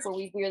days worth, where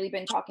we've really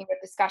been talking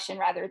about discussion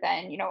rather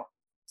than,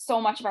 so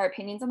much of our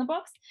opinions on the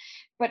books.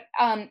 But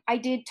I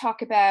did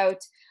talk about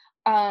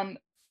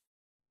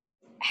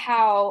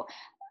how,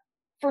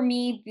 for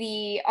me,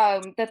 the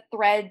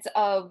threads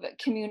of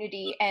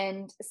community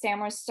and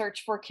Samra's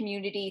search for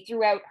community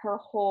throughout her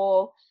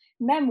whole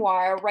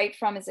memoir, right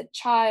from as a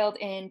child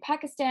in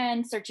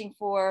Pakistan, searching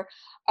for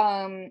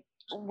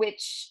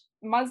which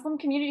Muslim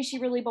community she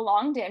really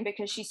belonged in,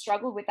 because she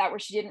struggled with that, where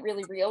she didn't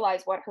really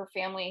realize what her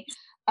family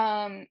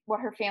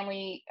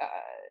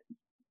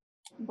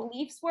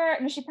beliefs were.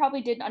 No, she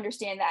probably didn't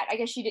understand that. I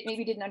guess she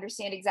maybe didn't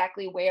understand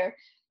exactly where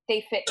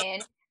they fit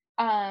in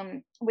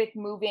with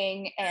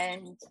moving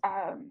and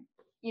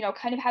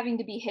kind of having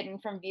to be hidden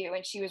from view,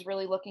 and she was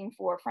really looking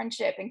for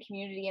friendship and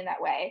community in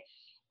that way.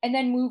 And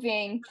then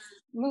moving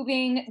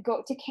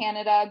go to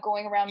Canada,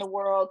 going around the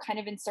world kind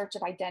of in search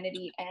of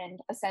identity and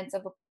a sense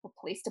of a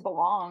place to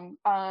belong,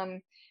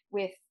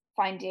 with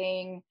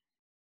finding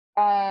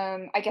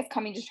I guess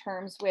coming to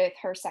terms with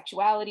her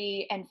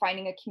sexuality and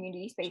finding a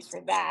community space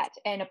for that,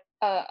 and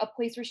a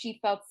place where she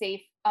felt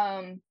safe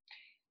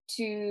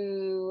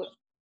to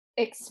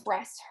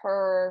express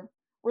her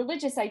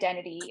religious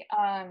identity.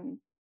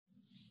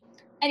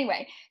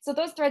 Anyway, so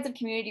those threads of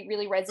community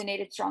really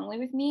resonated strongly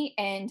with me,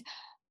 and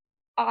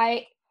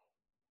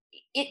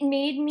it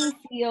made me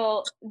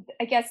feel,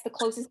 I guess, the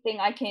closest thing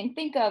I can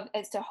think of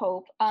as to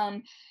hope,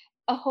 a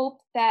hope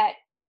that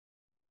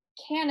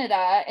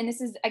Canada, and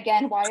this is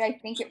again why I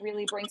think it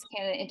really brings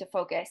Canada into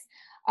focus.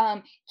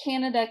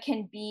 Canada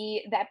can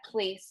be that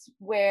place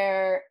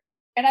where,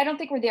 and I don't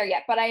think we're there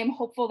yet, but I am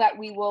hopeful that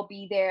we will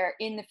be there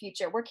in the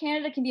future, where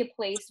Canada can be a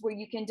place where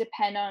you can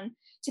depend on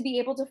to be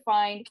able to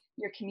find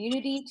your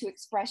community, to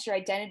express your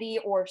identity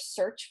or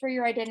search for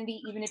your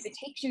identity, even if it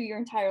takes you your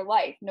entire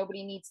life.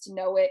 Nobody needs to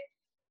know it,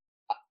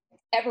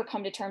 ever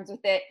come to terms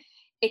with it.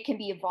 It can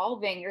be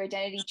evolving, your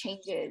identity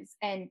changes.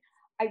 And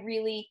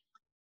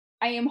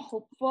I am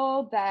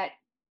hopeful that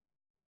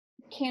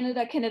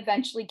Canada can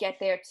eventually get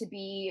there to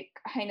be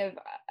kind of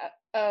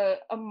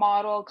a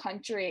model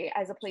country,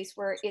 as a place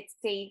where it's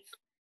safe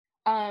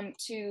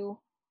to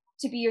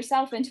be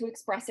yourself and to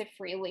express it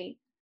freely.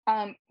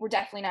 We're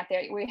definitely not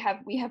there. We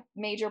have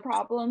major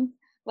problems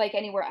like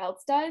anywhere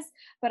else does,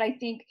 but I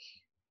think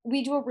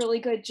we do a really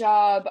good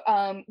job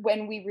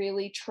when we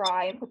really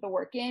try and put the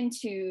work in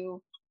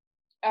to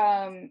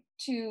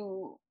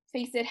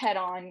face it head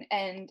on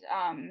and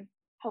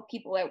help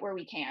people out where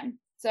we can.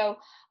 So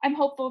I'm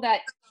hopeful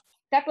that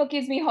book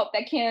gives me hope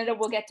that Canada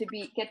will get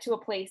to a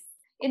place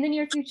in the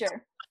near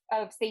future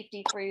of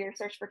safety for your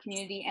search for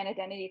community and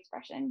identity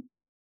expression.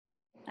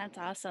 That's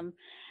awesome.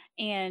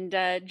 And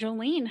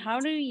Jolene, how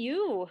do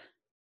you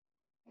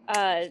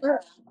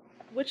Sure.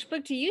 which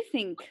book do you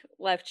think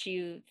left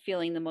you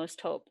feeling the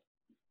most hope?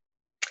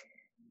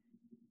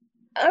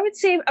 I would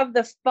say of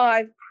the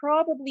 5,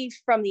 probably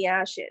From the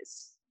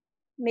Ashes,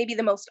 maybe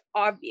the most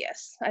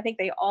obvious. I think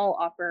they all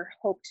offer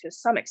hope to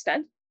some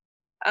extent.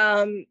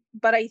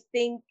 But I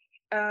think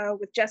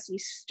with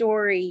Jesse's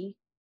story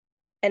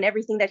and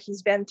everything that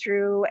he's been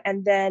through,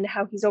 and then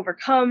how he's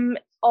overcome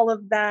all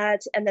of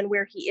that, and then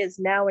where he is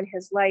now in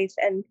his life,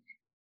 and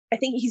I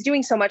think he's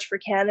doing so much for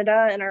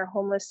Canada and our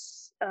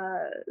homeless,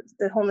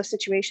 the homeless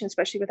situation,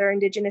 especially with our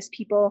Indigenous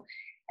people.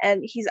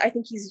 And I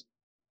think he's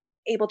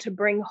able to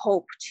bring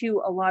hope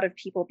to a lot of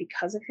people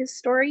because of his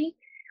story.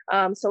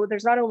 So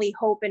there's not only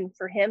hope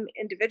for him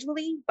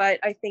individually, but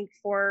I think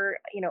for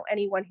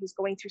anyone who's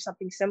going through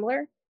something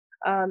similar.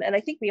 And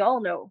I think we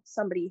all know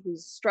somebody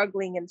who's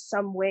struggling in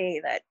some way,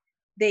 that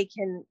they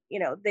can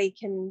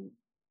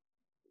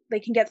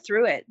get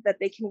through it, that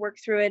they can work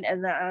through it,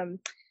 and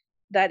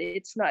that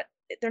it's not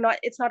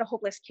a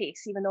hopeless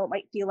case, even though it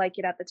might feel like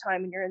it at the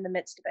time when you're in the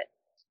midst of it.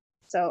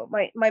 So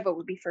my vote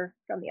would be for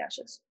From the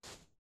Ashes.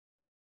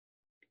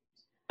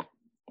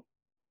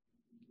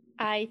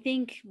 I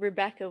think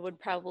Rebecca would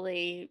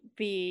probably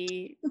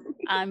be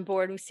on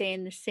board with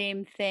saying the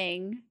same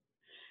thing.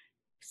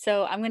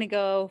 So I'm going to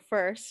go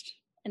first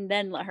and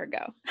then let her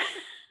go.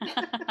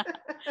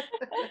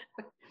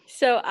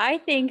 So I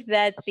think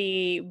that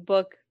the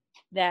book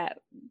that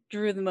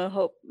drew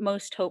the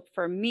most hope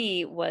for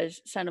me was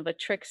Son of a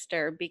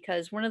Trickster,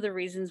 because one of the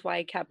reasons why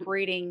I kept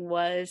reading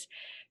was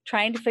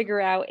trying to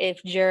figure out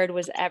if Jared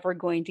was ever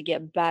going to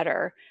get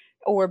better.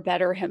 or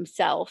better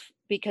himself,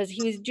 because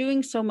he was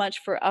doing so much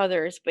for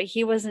others, but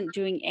he wasn't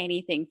doing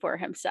anything for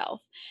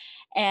himself.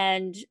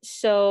 And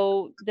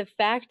so the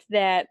fact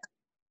that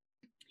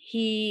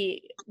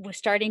he was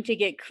starting to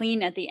get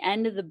clean at the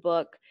end of the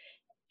book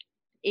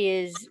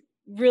is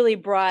really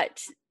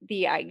brought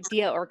the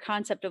idea or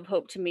concept of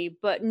hope to me.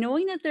 But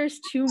knowing that there's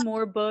 2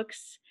 more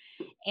books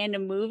and a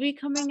movie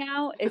coming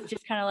out, it's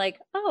just kind of like,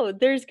 oh,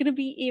 there's going to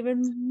be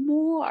even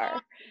more.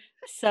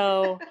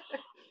 So,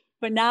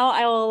 but now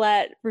I will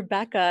let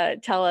Rebecca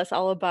tell us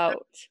all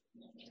about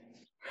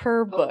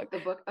her book. The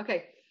book.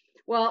 Okay.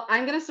 Well,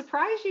 I'm going to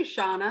surprise you,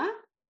 Shauna.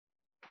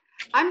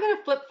 I'm going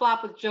to flip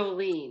flop with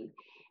Jolene.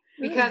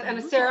 Because,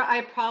 and Sarah, I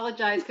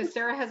apologize because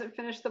Sarah hasn't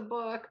finished the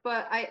book,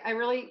 but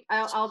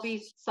I'll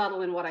be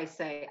subtle in what I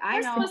say. I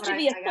know. Supposed to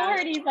be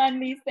authorities on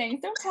these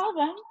things. Don't tell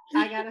them.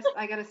 I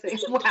gotta say,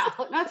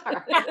 wow, that's all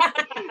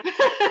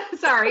right.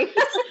 Sorry.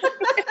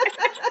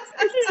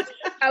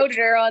 Outed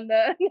her on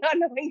the not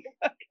knowing your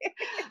book.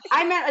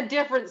 I meant a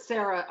different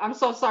Sarah. I'm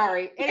so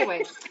sorry.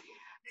 Anyway,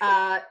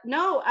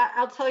 no,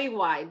 I'll tell you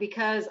why.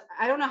 Because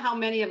I don't know how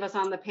many of us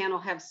on the panel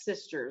have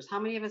sisters. How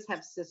many of us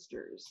have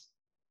sisters?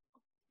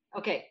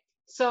 Okay.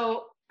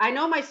 So I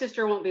know my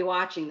sister won't be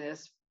watching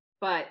this,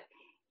 but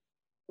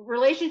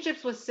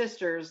relationships with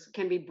sisters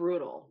can be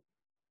brutal.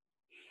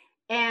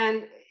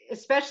 And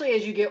especially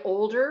as you get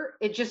older,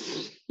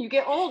 you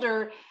get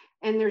older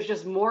and there's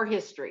just more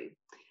history.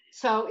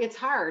 So it's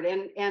hard.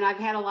 And I've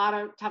had a lot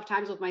of tough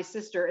times with my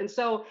sister. And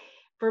so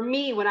for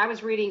me, when I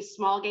was reading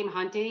Small Game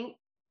Hunting,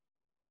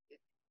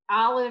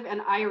 Olive and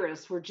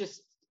Iris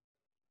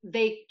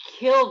they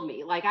killed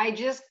me. Like, I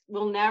just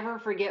will never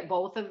forget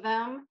both of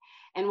them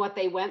and what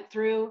they went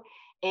through.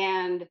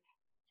 And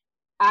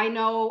I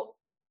know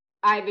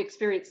I've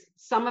experienced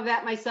some of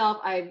that myself.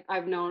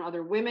 I've known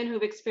other women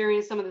who've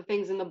experienced some of the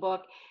things in the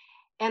book.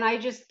 And I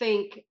just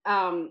think,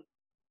 and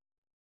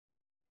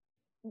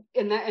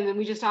then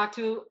we just talked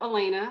to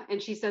Elena,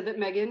 and she said that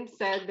Megan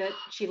said that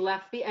she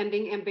left the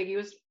ending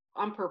ambiguous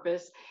on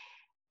purpose.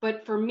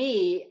 But for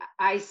me,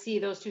 I see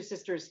those 2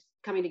 sisters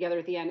coming together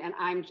at the end,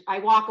 and I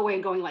walk away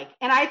and going like,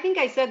 and I think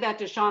I said that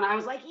to Shauna. I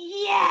was like,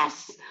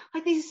 yes,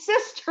 like these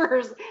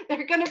sisters,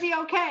 they're gonna be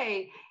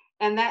okay,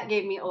 and that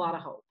gave me a lot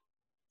of hope.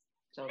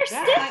 So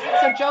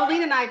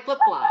Jolene and I flip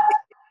flop.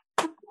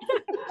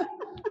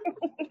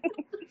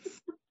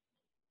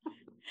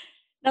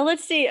 Now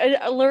let's see,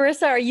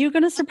 Larissa, are you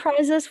going to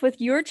surprise us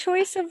with your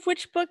choice of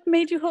which book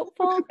made you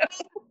hopeful?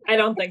 I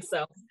don't think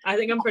so. I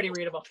think I'm pretty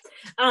readable.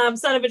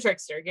 Son of a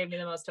Trickster gave me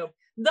the most hope,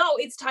 though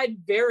it's tied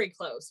very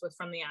close with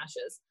From the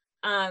Ashes,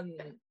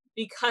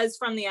 because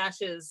From the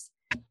Ashes,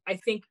 I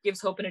think,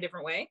 gives hope in a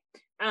different way.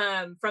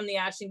 From the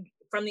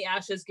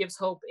Ashes gives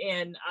hope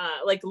in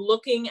like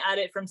looking at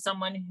it from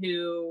someone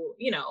who,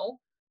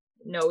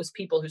 knows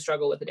people who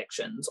struggle with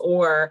addictions,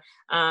 or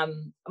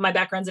my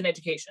background's in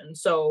education,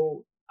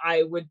 so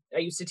I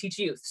used to teach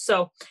youth.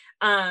 So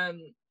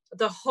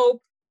the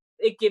hope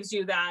it gives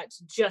you that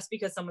just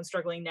because someone's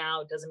struggling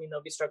now doesn't mean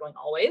they'll be struggling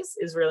always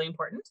is really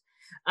important.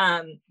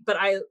 But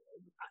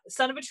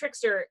Son of a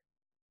Trickster,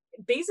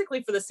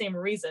 basically for the same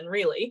reason,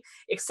 really,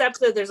 except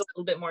that there's a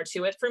little bit more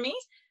to it for me.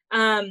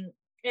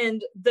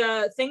 And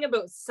the thing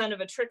about Son of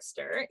a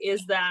Trickster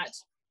is that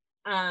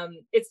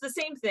it's the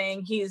same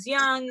thing. He's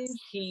young,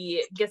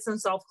 he gets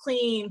himself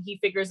clean, he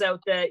figures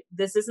out that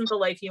this isn't the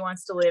life he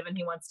wants to live and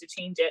he wants to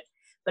change it.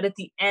 But at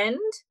the end,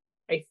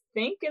 I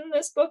think in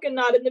this book and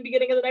not in the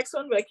beginning of the next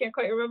one, but I can't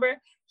quite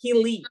remember, he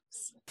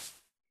leaves.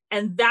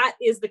 And that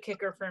is the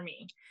kicker for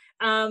me.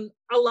 A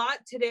lot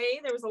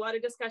today, there was a lot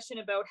of discussion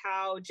about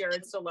how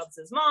Jared still loves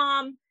his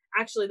mom.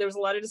 Actually, there was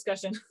a lot of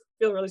discussion, I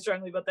feel really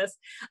strongly about this,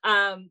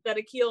 that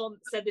Akil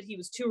said that he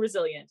was too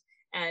resilient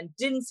and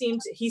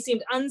he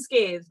seemed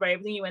unscathed by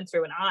everything he went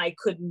through. And I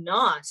could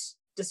not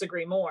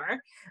disagree more.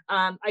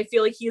 I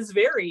feel like he is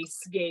very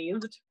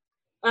scathed.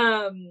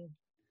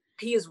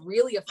 He is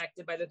really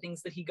affected by the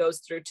things that he goes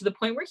through, to the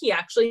point where he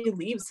actually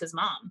leaves his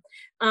mom.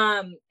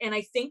 And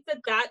I think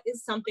that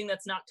is something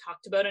that's not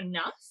talked about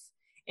enough,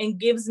 and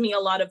gives me a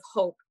lot of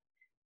hope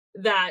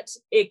that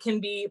it can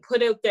be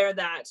put out there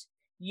that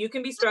you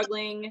can be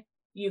struggling,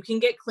 you can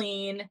get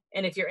clean,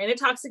 and if you're in a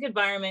toxic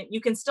environment,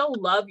 you can still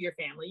love your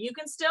family. You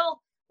can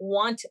still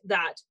want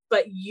that,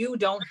 but you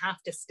don't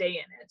have to stay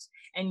in it,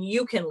 and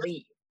you can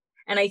leave.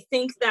 And I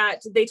think that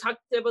they talked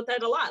about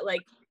that a lot.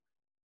 Like,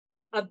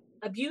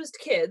 abused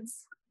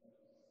kids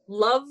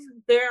love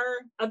their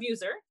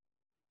abuser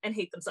and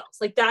hate themselves.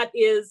 Like, that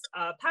is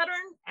a pattern,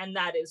 and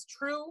that is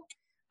true.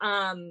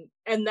 And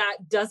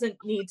that doesn't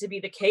need to be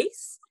the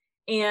case.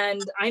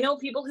 And I know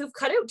people who've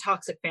cut out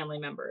toxic family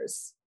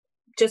members.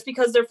 Just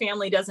because they're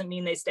family doesn't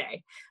mean they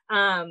stay.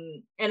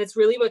 And it's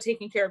really about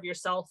taking care of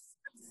yourself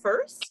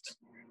first.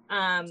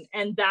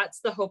 And that's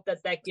the hope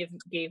that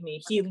gave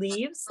me. He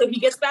leaves, so he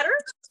gets better,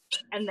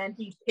 and then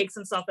he takes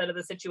himself out of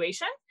the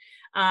situation.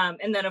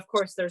 And then, of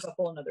course, there's a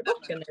whole nother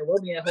book, and there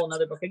will be a whole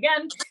nother book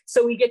again.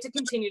 So we get to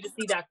continue to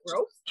see that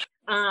growth.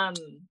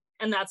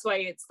 And that's why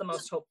it's the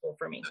most hopeful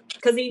for me,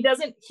 because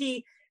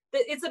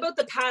it's about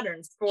the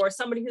patterns for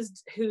somebody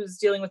who's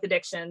dealing with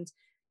addiction.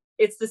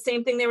 It's the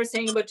same thing they were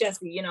saying about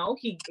Jesse. You know,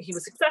 he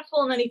was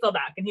successful and then he fell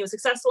back, and he was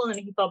successful and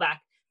then he fell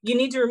back. You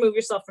need to remove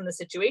yourself from the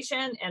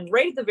situation. And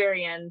right at the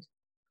very end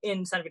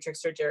in Son of a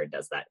Trickster, Jared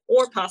does that,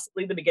 or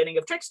possibly the beginning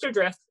of Trickster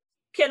Drift.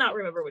 Cannot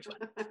remember which one.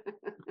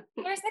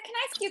 Larissa, can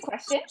I ask you a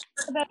question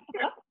about the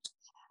book?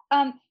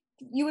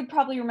 You would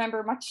probably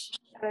remember much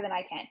better than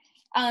I can.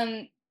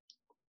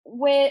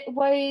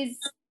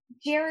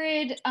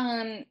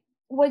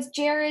 Was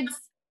Jared's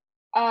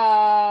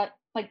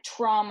like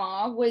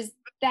trauma, was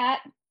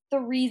that the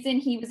reason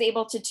he was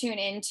able to tune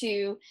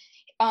into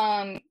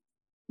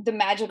the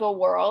magical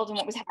world and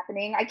what was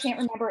happening? I can't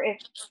remember if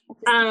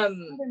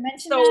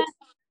mentioned so that.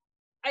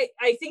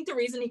 I think the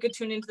reason he could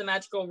tune into the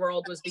magical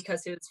world was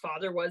because his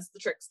father was the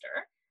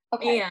trickster,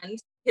 Okay. and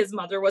his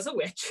mother was a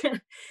witch.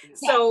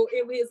 So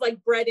it was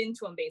like bred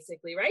into him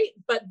basically, right?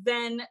 But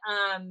then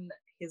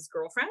his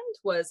girlfriend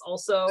was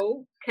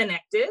also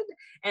connected,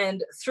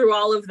 and through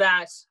all of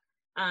that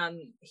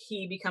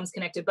he becomes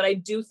connected. But I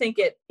do think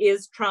it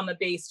is trauma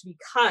based,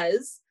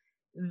 because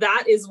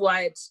that is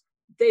what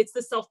it's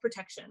the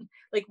self-protection.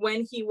 Like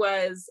when he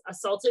was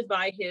assaulted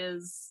by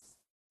his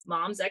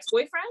mom's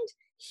ex-boyfriend,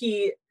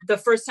 the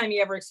first time he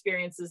ever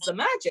experiences the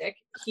magic,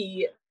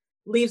 he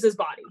leaves his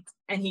body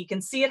and he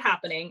can see it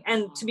happening.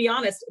 And to be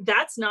honest,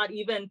 that's an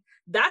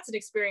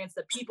experience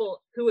that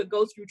people who would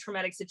go through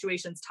traumatic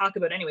situations talk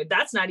about anyway.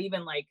 That's not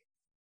even like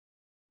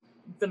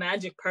the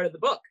magic part of the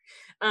book.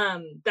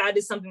 That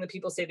is something that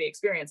people say they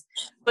experience.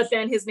 But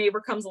then his neighbor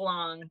comes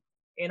along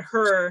in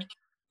her,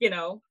 you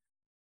know,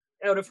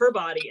 out of her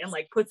body and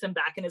like puts him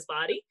back in his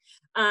body.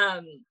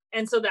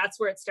 And so that's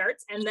where it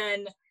starts. And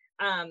then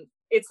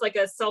it's like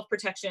a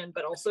self-protection,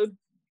 but also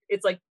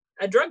it's like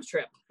a drug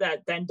trip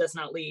that then does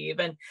not leave.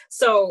 And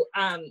so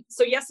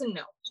yes and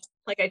no.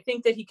 Like I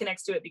think that he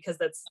connects to it because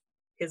that's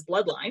his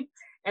bloodline,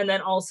 and then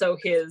also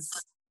his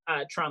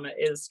trauma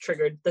is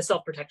triggered, the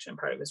self-protection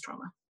part of his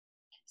trauma.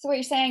 So what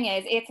you're saying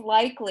is it's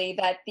likely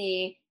that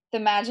the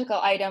magical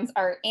items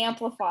are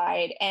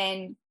amplified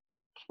and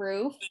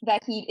proof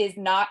that he is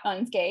not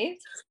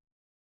unscathed.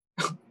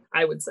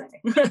 I would say.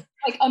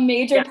 Like a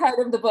major part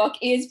of the book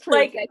is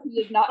proof that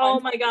he is not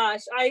unscathed. My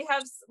gosh. I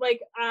have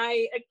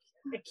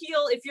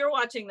Akil, if you're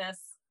watching this,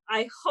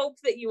 I hope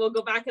that you will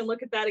go back and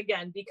look at that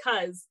again,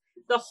 because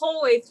the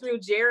whole way through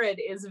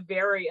Jared is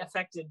very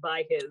affected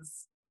by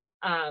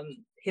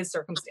his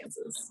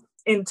circumstances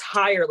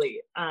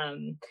entirely.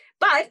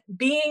 But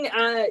being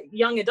a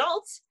young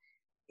adult,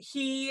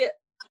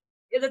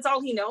 that's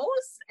all he knows.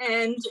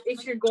 And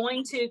if you're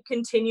going to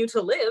continue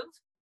to live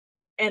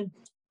and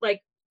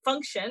like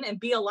function and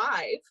be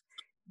alive,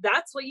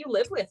 that's what you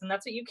live with and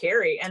that's what you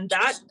carry. And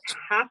that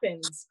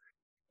happens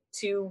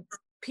to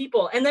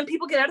people. And then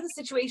people get out of the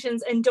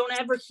situations and don't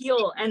ever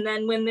heal. And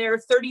then when they're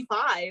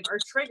 35 are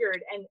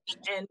triggered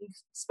and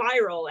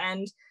spiral.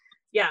 And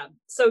yeah,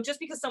 so just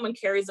because someone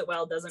carries it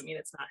well doesn't mean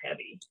it's not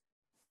heavy.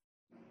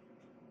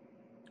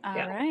 All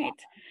right.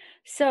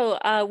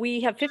 So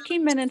we have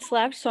 15 minutes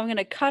left. So I'm going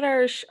to cut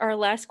our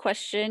last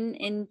question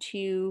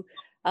into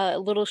a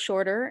little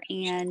shorter,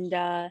 and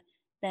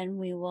then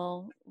we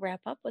will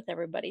wrap up with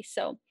everybody.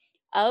 So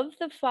of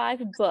the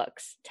 5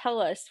 books, tell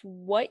us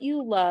what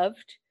you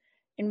loved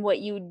and what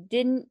you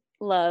didn't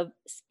love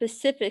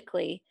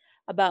specifically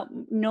about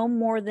no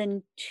more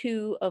than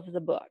 2 of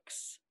the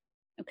books.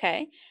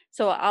 Okay,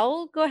 so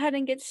I'll go ahead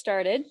and get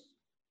started.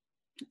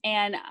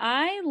 And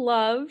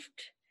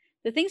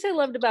the things I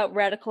loved about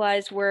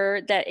Radicalized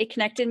were that it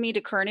connected me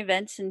to current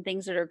events and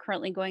things that are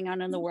currently going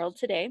on in the world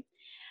today.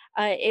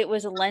 It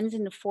was a lens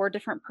into 4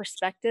 different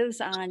perspectives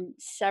on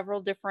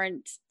several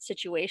different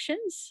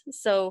situations.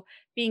 So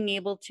being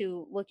able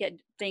to look at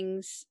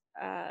things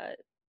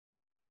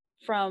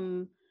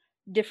from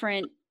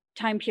different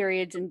time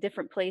periods and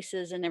different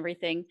places and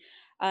everything.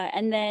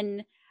 And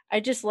then I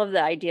just love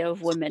the idea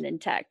of women in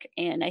tech,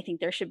 and I think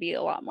there should be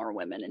a lot more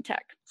women in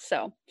tech.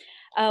 So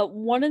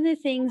one of the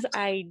things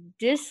I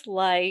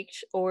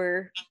disliked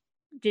or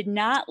did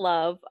not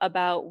love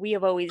about We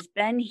Have Always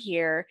Been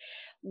Here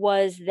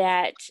was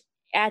that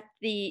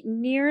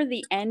near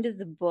the end of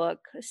the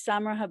book,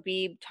 Samra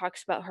Habib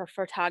talks about her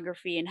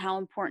photography and how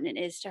important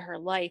it is to her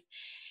life.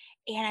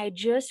 And I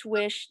just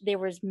wish there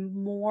was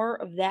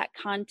more of that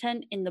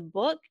content in the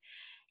book.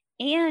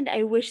 And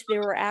I wish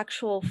there were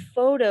actual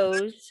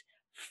photos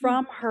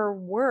from her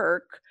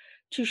work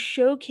to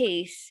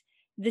showcase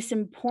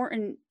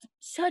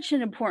such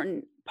an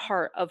important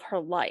part of her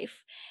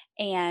life.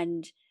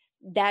 And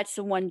that's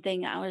the one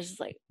thing I was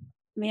like,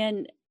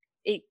 man,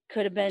 it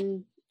could have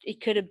been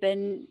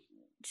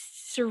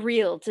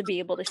surreal to be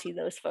able to see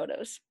those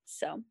photos.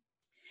 So,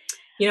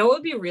 you know what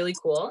would be really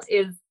cool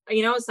is,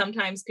 you know,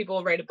 sometimes people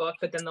will write a book,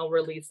 but then they'll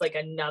release like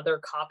another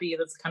copy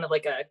that's kind of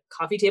like a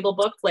coffee table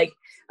book. Like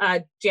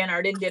Jan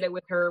Arden did it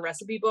with her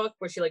recipe book,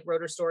 where she like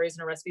wrote her stories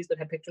and her recipes, but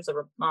had pictures of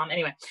her mom.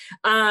 Anyway,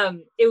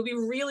 it would be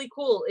really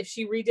cool if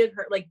she redid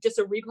her, like just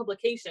a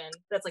republication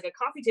that's like a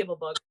coffee table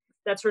book.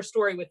 That's her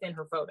story within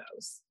her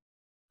photos.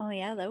 Oh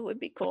yeah, that would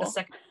be cool.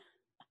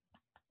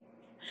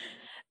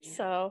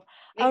 So,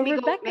 Make me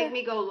Rebecca. Make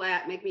me go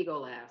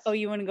last. Oh,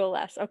 you want to go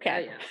last?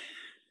 Okay. Yeah.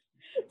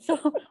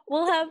 So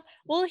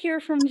we'll hear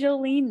from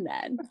Jolene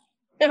then.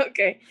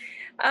 Okay.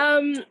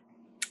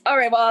 All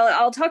right. Well,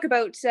 I'll talk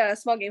about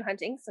small game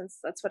hunting since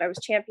that's what I was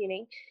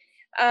championing.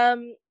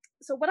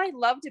 So what I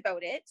loved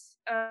about it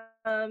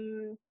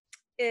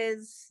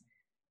is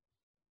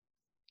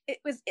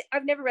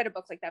I've never read a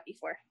book like that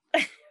before.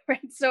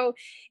 Right. So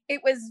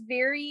it was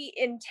very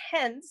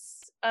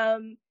intense,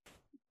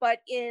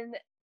 but in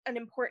an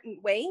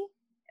important way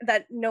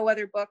that no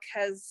other book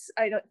has,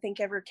 I don't think,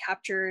 ever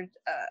captured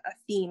a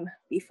theme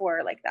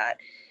before like that.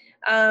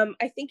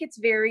 I think it's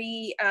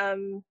very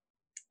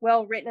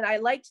well written, and I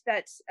liked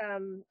that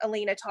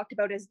Elena talked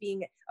about as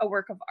being a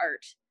work of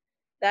art,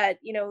 that,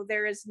 you know,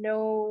 there is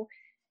no,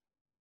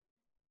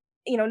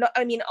 you know, no,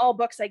 I mean, all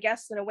books, I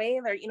guess, in a way,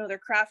 they're, you know, they're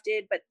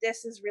crafted, but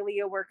this is really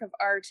a work of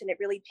art, and it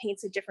really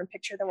paints a different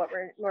picture than what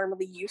we're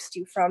normally used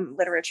to from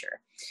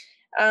literature.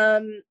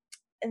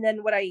 And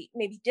then what I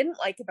maybe didn't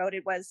like about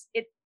it was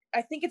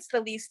I think it's the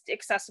least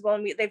accessible,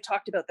 and they've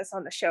talked about this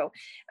on the show,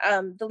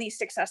 the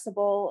least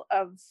accessible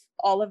of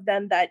all of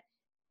them, that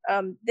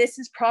this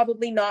is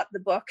probably not the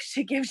book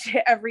to give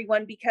to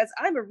everyone, because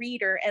I'm a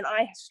reader and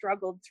I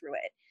struggled through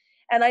it.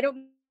 And I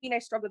don't mean I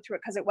struggled through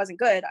it because it wasn't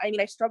good. I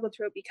mean, I struggled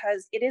through it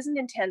because it is an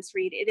intense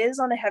read. It is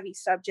on a heavy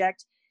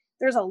subject.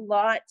 There's a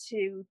lot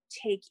to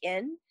take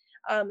in.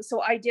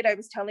 So I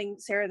was telling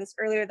Sarah this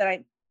earlier, that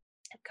I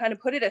kind of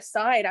put it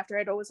aside after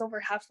I was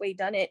over halfway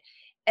done it,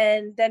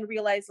 and then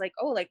realized, like,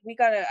 oh, like I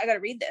gotta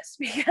read this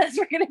because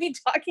we're gonna be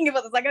talking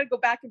about this. I gotta go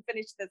back and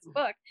finish this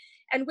book,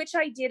 and which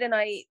I did, and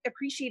I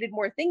appreciated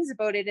more things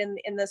about it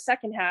in the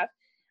second half.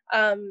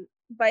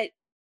 But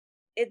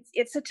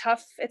it's a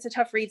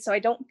tough read. So I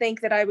don't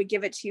think that I would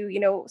give it to, you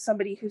know,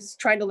 somebody who's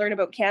trying to learn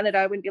about Canada.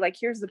 I wouldn't be like,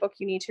 here's the book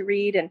you need to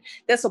read, and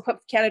this will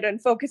put Canada in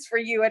focus for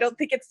you. I don't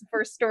think it's the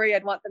first story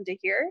I'd want them to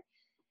hear.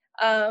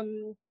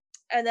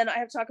 And then I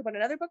have to talk about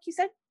another book you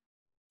said.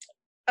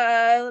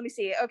 Let me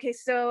see. Okay,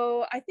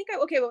 so I think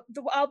I'll pick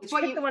the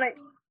one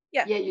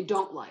you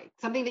don't like,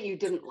 something that you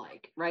didn't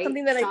like, right?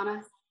 Something that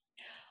Shauna?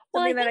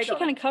 Well, I think she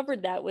kind of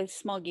covered that with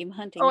small game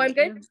hunting. Oh, I'm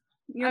good.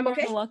 You're more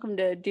than welcome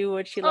to do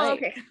what you like.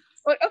 Okay.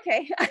 Well,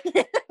 okay. I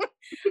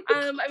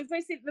was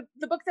going to say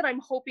the book that I'm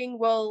hoping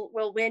will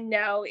win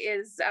now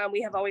is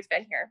We Have Always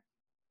Been Here.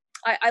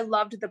 I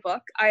loved the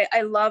book.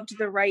 I loved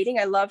the writing.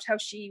 I loved how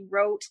she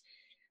wrote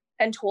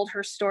and told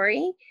her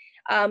story.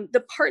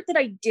 The part that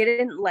I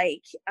didn't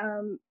like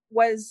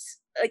was,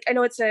 like, I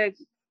know it's a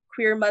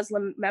queer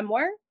Muslim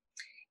memoir,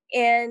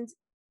 and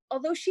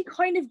although she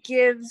kind of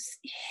gives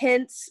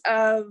hints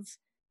of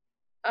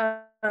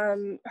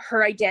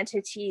her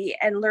identity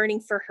and learning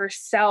for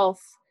herself,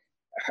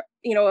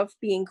 you know, of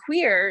being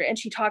queer, and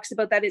she talks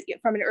about that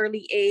from an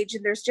early age,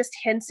 and there's just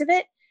hints of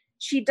it,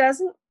 she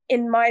doesn't,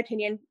 in my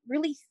opinion,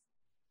 really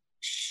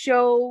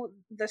show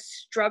the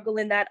struggle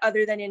in that,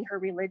 other than in her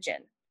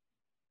religion.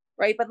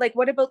 Right. But like,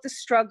 what about the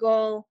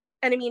struggle?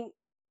 And I mean,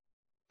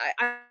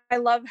 I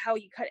love how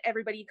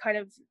everybody kind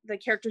of, the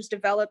characters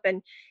develop,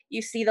 and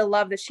you see the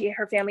love that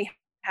her family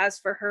has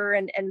for her,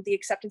 and the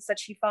acceptance that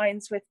she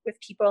finds with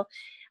people.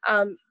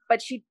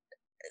 But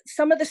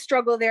some of the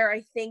struggle there,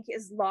 I think,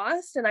 is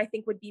lost, and I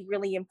think would be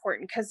really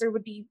important, because there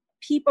would be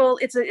people,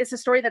 it's a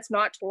story that's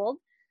not told.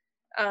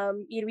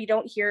 You know, we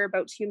don't hear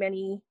about too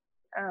many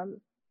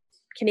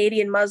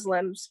Canadian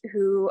Muslims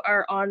who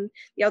are on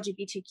the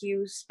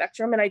LGBTQ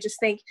spectrum. And I just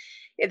think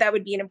that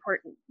would be an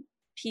important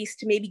piece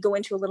to maybe go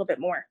into a little bit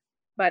more.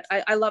 But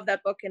I love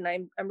that book, and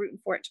I'm rooting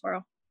for it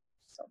tomorrow.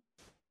 So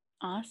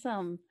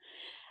awesome.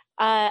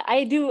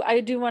 I do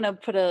want to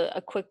put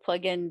a quick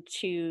plug in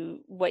to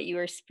what you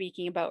were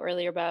speaking about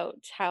earlier, about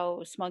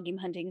how small game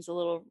hunting is a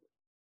little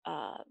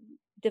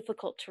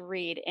difficult to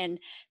read. And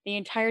the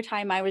entire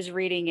time I was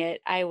reading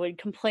it, I would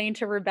complain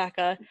to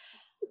Rebecca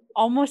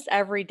almost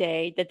every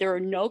day that there were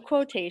no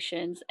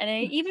quotations, and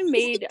I even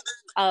made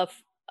a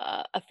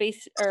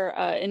face or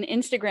an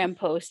Instagram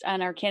post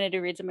on our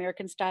Canada Reads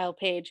American Style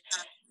page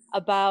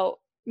about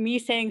me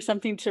saying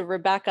something to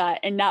Rebecca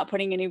and not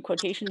putting any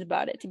quotations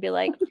about it, to be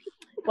like,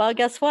 well,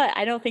 guess what?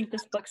 I don't think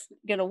this book's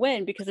gonna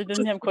win because it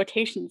doesn't have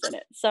quotations in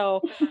it.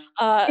 So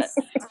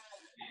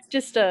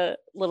just a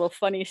little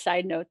funny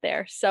side note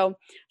there. So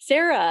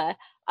Sarah,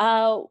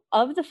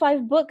 of the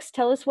 5 books,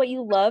 tell us what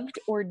you loved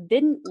or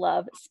didn't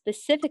love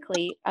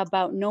specifically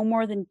about no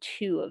more than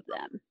 2 of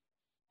them.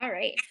 All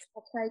right,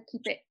 I'll try to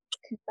keep it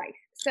concise.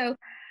 So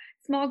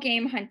small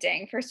game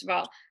hunting, first of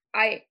all,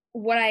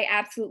 what I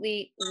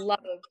absolutely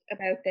loved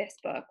about this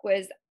book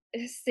was,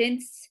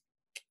 since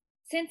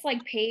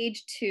like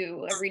page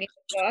 2 of reading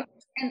the book,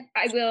 and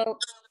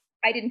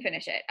I didn't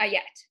finish it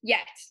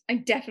yet. I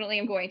definitely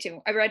am going to.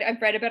 I've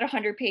read about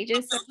 100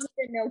 pages, so I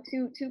don't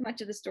know too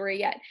much of the story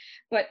yet.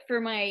 But for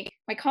my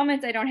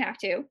comments, I don't have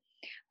to.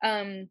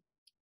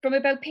 From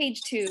about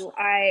page 2,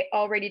 I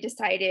already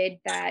decided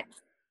that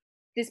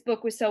this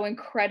book was so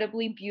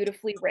incredibly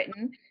beautifully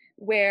written,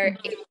 where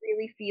it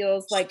really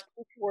feels like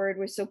each word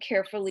was so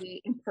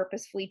carefully and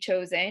purposefully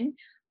chosen.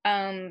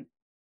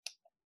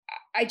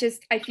 I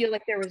feel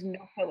like there was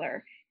no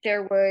filler.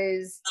 There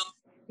was,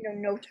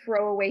 no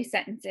throwaway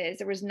sentences.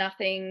 There was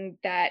nothing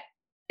that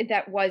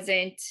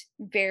wasn't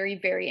very,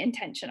 very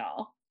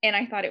intentional. And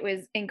I thought it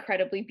was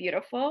incredibly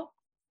beautiful.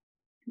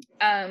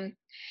 Okay.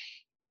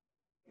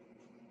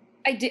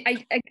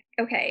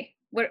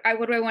 What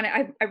do I want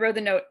to, I wrote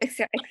the note,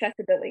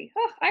 accessibility.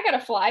 Oh, I got a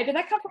fly. Did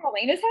that come from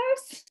Elena's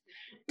house?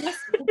 Yes.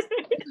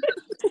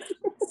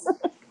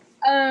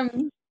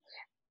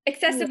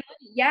 Accessibility.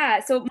 Yeah.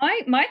 So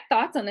my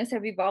thoughts on this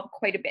have evolved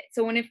quite a bit.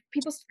 So when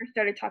people first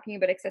started talking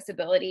about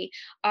accessibility,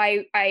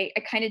 I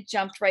kind of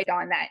jumped right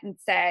on that and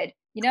said,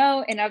 in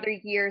other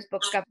years,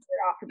 books got voted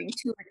off for being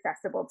too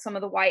accessible. Some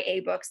of the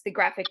YA books, the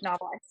graphic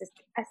novel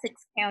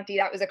Essex County,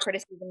 that was a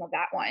criticism of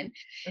that one.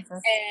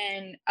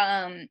 And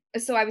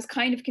so I was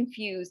kind of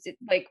confused.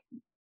 Like,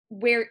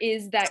 where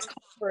is that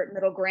comfort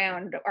middle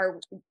ground?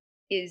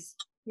 Is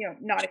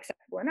not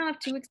accessible enough,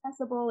 too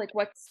accessible? Like,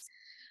 what's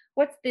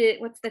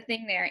the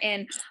thing there?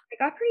 And I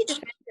got pretty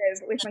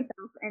defensive with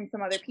myself and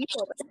some other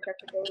people about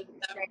accessibility.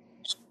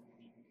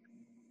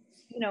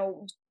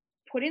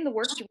 Put in the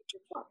work to read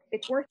this book.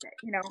 It's worth it,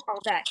 all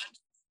that.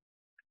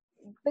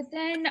 But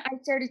then I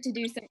started to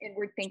do some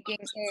inward thinking,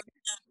 and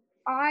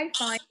I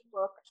find the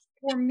book,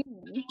 for me,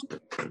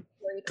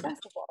 very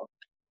accessible,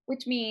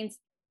 which means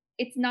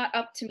it's not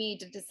up to me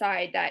to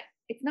decide that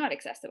it's not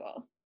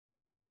accessible,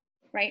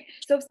 right?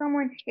 So if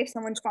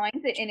someone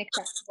finds it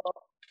inaccessible,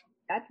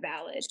 that's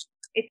valid.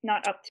 It's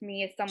not up to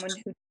me as someone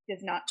who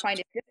does not find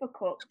it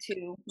difficult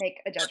to make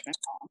a judgment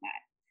call on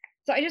that.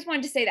 So I just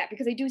wanted to say that,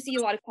 because I do see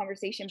a lot of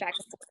conversation back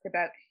and forth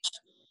about,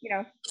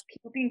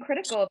 people being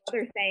critical of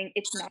others saying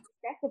it's not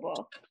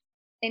accessible,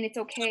 and it's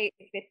okay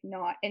if it's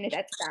not, and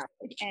that's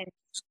valid. And,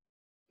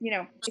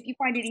 if you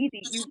find it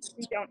easy,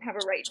 you don't have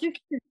a right to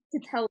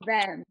tell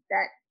them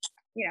that,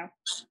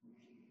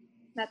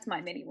 that's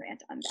my mini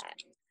rant on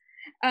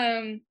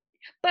that.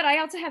 But I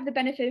also have the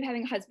benefit of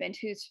having a husband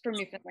who's from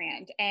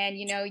Newfoundland, and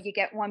you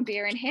get one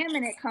beer in him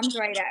and it comes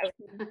right out.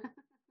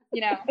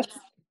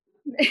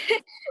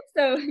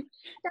 So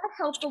that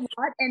helps a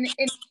lot. And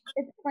it's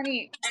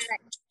funny.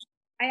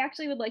 I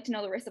actually would like to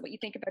know, Larissa, what you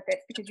think about this,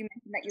 because you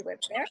mentioned that you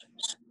lived there.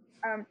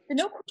 The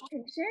no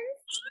quotations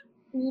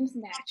seems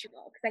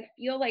natural, because I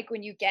feel like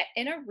when you get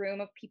in a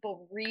room of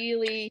people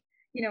really,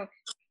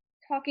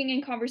 talking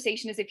in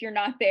conversation as if you're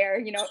not there,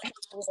 have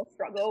a little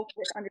struggle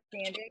with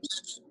understanding.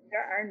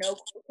 There are no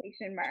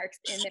quotation marks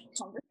in this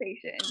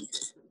conversation.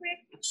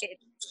 It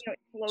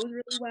flows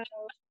really well.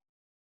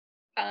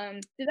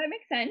 Does that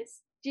make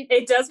sense?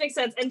 It does make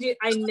sense. And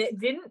I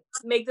didn't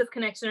make this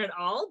connection at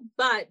all,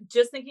 but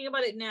just thinking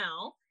about it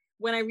now,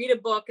 when I read a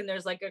book and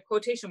there's like a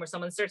quotation where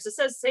someone starts to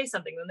say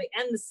something, then they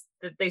end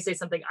that they say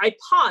something, I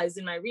pause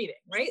in my reading,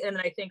 right? And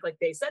then I think, like,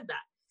 they said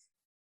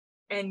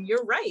that. And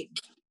you're right.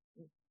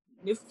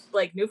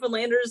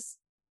 Newfoundlanders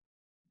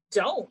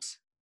don't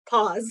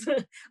pause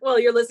while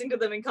you're listening to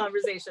them in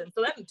conversation.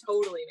 So that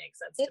totally makes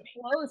sense to me.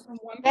 Flows from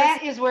one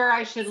That is where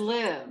I should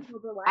live.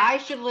 I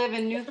should live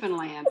in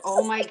Newfoundland.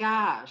 Oh my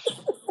gosh.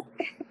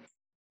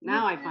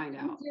 Now I find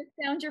out. You just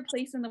found your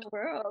place in the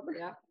world.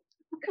 Yeah.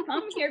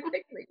 Come here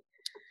quickly.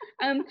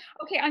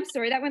 Okay, I'm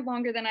sorry, that went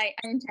longer than I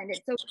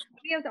intended. So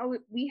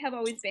we have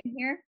always been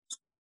here.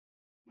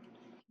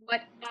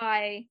 What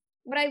I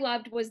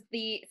loved was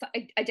the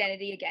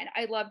identity again.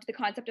 I loved the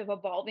concept of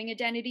evolving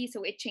identity,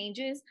 so it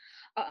changes.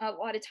 A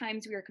lot of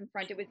times we are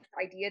confronted with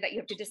the idea that you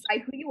have to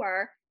decide who you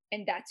are,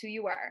 and that's who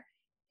you are.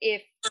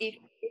 If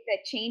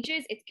that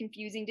changes, it's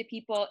confusing to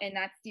people, and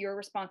that's your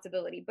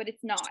responsibility. But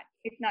it's not.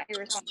 It's not your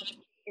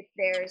responsibility. It's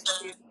theirs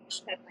to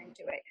settle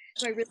into it.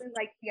 So I really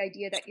like the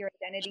idea that your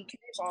identity can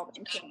evolve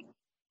and change.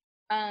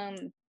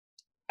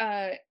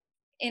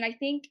 And I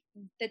think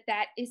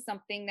that is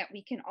something that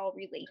we can all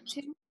relate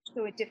to.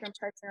 So at different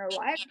parts in our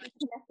lives, we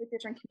connect with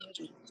different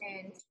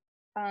communities,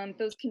 and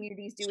those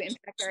communities do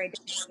impact our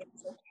identity.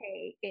 It's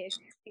okay if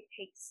it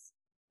takes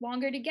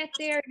longer to get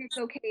there, and it's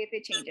okay if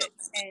it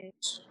changes. And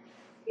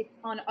it's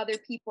on other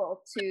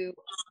people to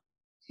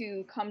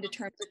come to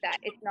terms with that.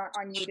 It's not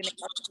on you to make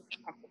other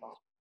people comfortable.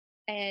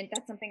 And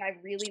that's something I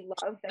really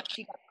love that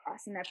she got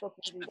across in that book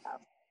really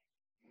well.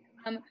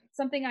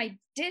 Something I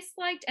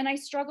disliked, and I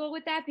struggle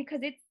with that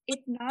because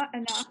it's not a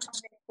knock on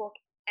this book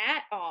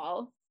at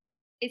all.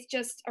 It's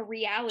just a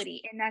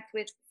reality, and that's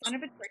with Son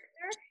of a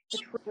Trickster, the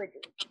trilogy.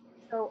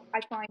 So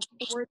I find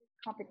for this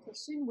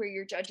competition where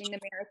you're judging the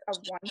merits of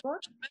one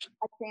book,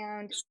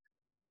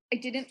 I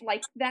didn't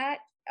like that,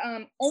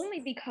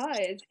 only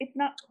because it's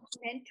not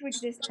meant to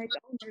exist on its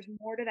own. There's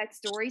more to that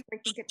story, so I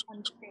think it's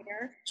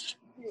unfair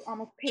to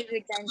almost pit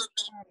it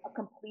against a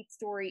complete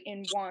story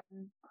in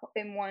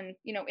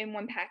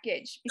one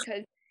package,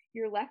 because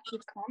you're left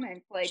with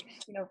comments like,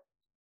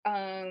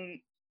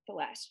 the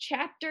last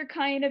chapter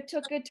kind of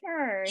took a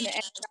turn, and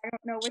I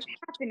don't know what's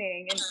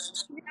happening, and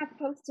you're not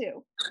supposed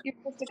to. You're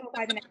supposed to go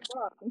by the next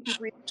book and keep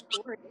reading the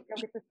story and go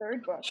get the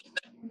third book.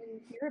 And then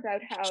you hear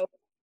about how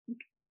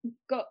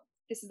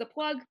this is a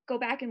plug, go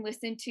back and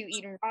listen to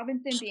Eden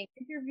Robinson being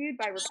interviewed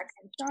by Rebecca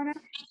and Shauna.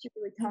 She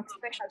really talks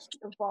about how she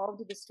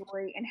evolved the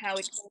story and how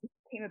it changed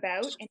came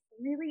about, and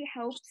it really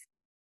helps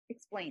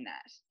explain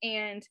that.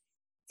 And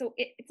so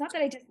it's not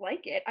that I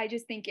dislike it. I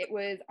just think it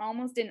was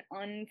almost an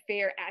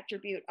unfair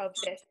attribute of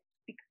this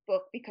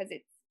book because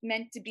it's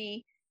meant to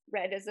be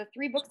read as a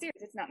 3-book series.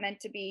 It's not meant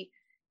to be,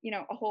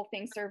 a whole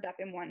thing served up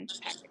in one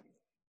package.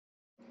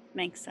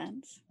 Makes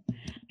sense.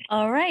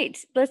 All right,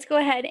 let's go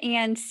ahead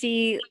and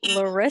see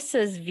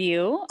Larissa's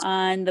view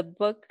on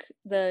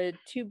the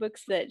 2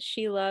 books that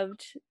she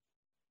loved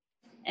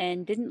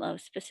and didn't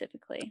love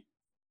specifically.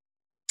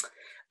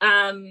 Okay,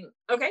 I don't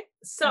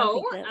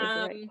so think that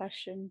was the right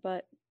question,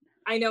 but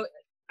I know what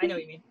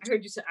you mean. I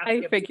heard you say.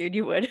 I figured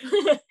you would.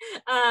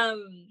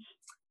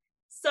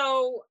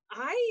 So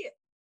I,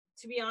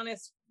 to be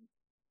honest,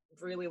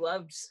 really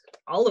loved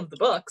all of the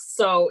books.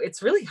 So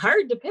it's really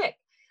hard to pick.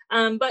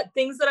 But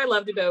things that I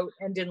loved about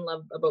and didn't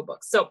love about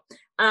books. So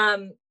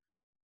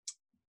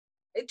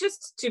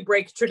just to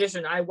break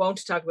tradition, I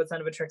won't talk about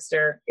Son of a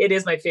Trickster. It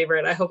is my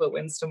favorite. I hope it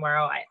wins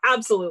tomorrow. I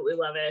absolutely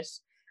love it.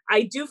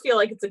 I do feel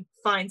like it's a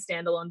fine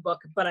standalone book,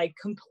 but I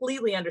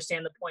completely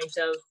understand the point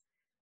of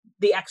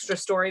the extra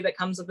story that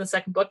comes with the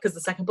second book, because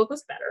the second book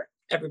was better.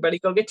 Everybody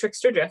go get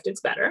Trickster Drift.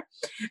 It's better.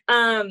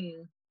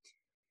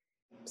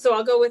 So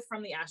I'll go with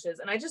From the Ashes.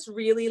 And I just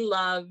really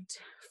loved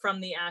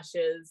From the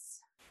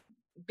Ashes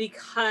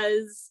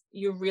because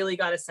you really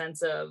got a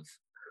sense of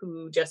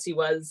who Jesse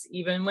was,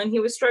 even when he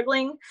was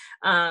struggling,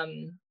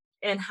 and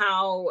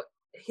how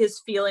his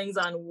feelings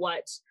on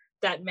what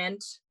that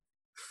meant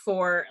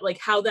for, like,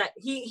 how that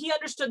he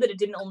understood that it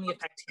didn't only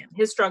affect him.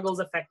 His struggles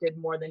affected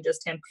more than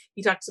just him.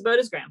 He talks about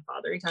his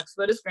grandfather, he talks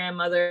about his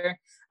grandmother,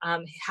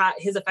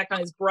 his effect on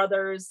his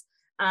brothers,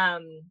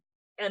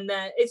 and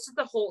then it's just,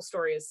 the whole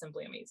story is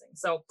simply amazing.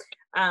 So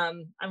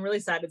I'm really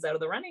sad it's out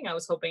of the running. I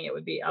was hoping it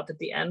would be up at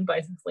the end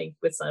by Link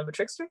with Son of a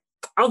Trickster,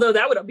 although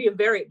that would be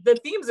the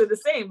themes are the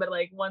same, but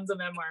like one's a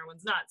memoir and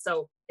one's not,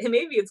 so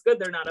maybe it's good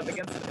they're not up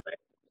against each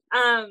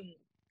other.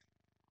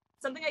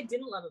 Something I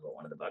didn't love about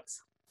one of the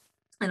books,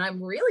 and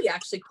I'm really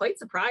actually quite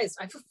surprised.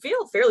 I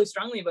feel fairly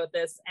strongly about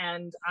this,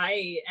 and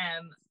I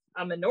am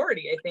a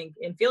minority, I think,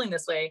 in feeling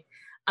this way.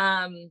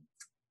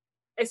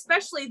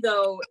 Especially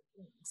though,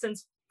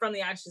 since From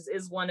the Ashes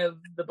is one of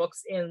the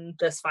books in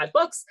this 5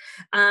 books,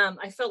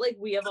 I felt like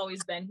We Have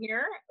Always Been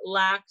Here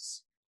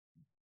lacked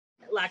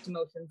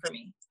emotion for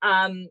me.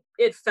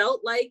 It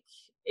felt like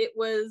it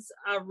was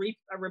a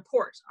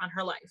report on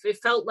her life. It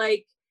felt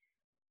like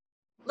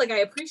I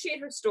appreciate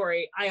her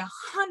story. I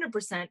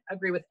 100%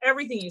 agree with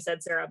everything you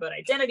said, Sarah, about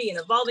identity and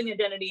evolving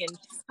identity and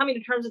coming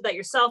to terms with that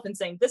yourself and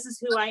saying, this is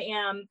who I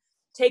am,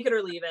 take it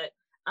or leave it.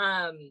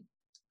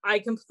 I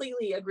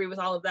completely agree with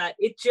all of that.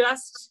 It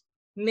just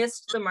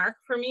missed the mark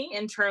for me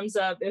in terms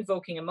of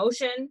evoking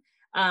emotion,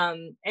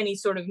 any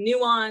sort of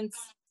nuance.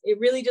 It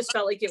really just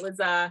felt like it was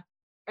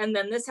and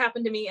then this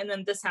happened to me, and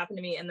then this happened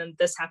to me, and then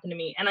this happened to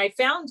me. And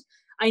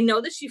I know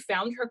that she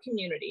found her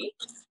community,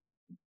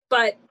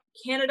 but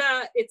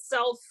Canada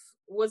itself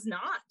was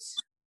not.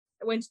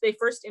 When they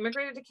first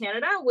immigrated to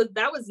Canada,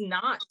 that was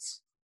not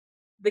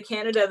the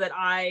Canada that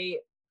I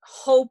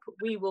hope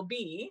we will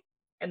be.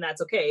 And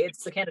that's okay.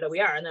 It's the Canada we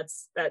are, and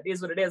that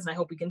is what it is. And I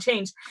hope we can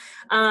change.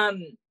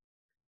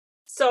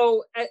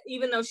 So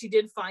even though she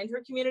did find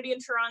her community in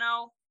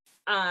Toronto,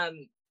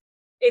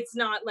 it's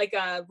not like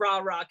a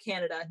rah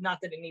Canada,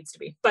 not that it needs to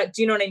be, but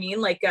do you know what I mean?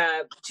 Like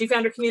she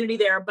found her community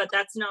there, but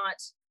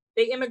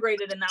they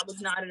immigrated, and that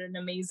was not an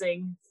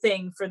amazing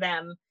thing for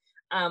them.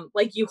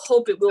 Like you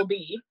hope it will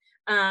be.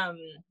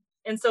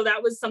 And so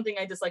that was something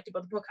I disliked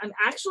about the book. I'm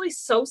actually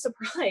so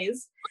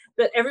surprised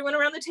that everyone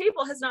around the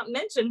table has not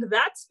mentioned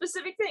that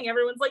specific thing.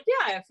 Everyone's like,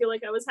 yeah, I feel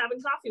like I was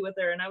having coffee with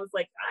her. And I was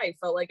like, I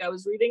felt like I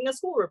was reading a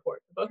school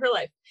report about her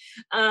life.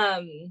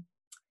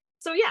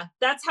 So yeah,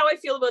 that's how I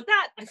feel about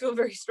that. I feel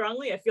very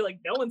strongly. I feel like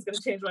no one's going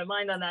to change my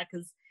mind on that,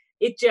 because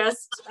it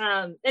just,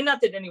 and not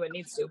that anyone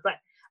needs to, but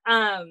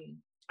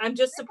I'm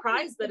just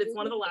surprised that it's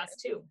one of the last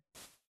 2.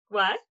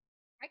 What?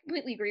 I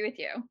completely agree with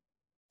you.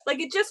 Like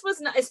it just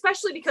was not,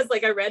 especially because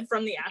like I read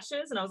From the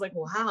Ashes and I was like,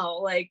 wow,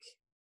 like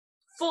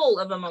full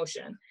of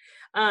emotion.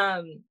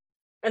 And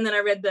then I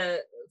read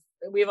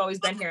We Have Always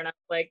Been Here, and I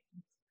was like,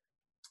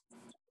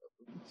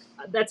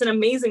 that's an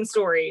amazing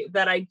story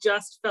that I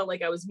just felt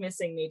like I was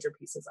missing major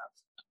pieces of.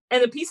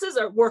 And the pieces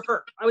were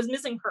her. I was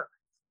missing her.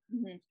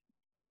 Mm-hmm.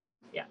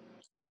 Yeah.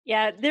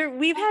 Yeah,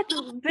 we've had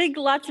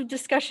lots of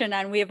discussion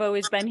on We Have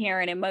Always Been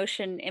Here and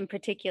emotion in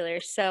particular.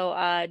 So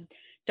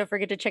don't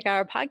forget to check out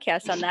our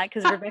podcast on that,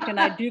 because Rebecca and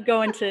I do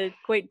go into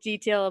quite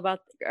detail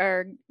about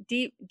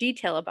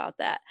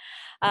that.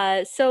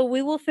 So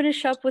we will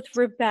finish up with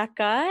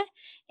Rebecca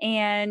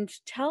and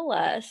tell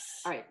us.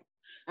 All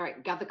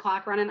right. Got the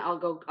clock running. I'll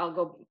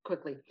go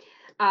quickly.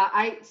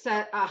 I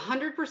said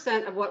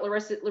 100% of what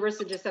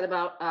Larissa just said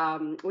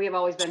about We Have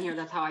Always Been Here.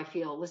 That's how I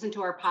feel. Listen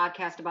to our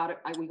podcast about it.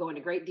 We go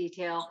into great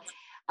detail.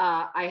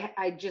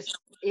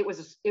 It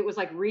was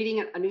like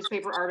reading a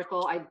newspaper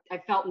article. I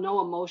felt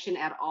no emotion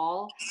at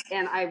all.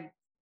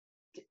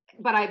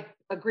 But I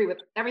agree with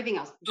everything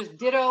else. Just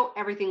ditto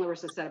everything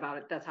Larissa said about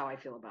it. That's how I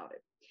feel about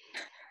it.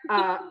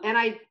 And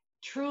I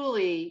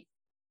truly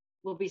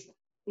will be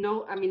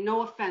no, I mean,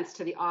 no offense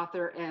to the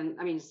author. And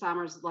I mean,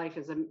 Summer's life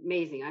is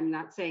amazing. I'm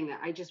not saying that.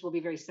 I just will be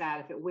very sad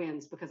if it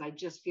wins because I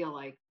just feel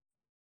like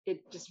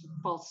it just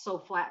falls so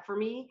flat for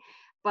me.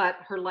 But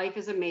her life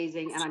is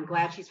amazing. And I'm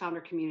glad she's found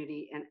her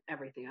community and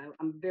everything.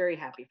 I'm very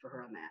happy for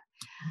her on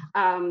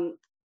that.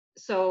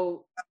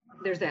 So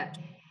there's that.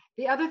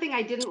 The other thing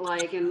I didn't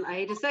like, and I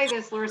hate to say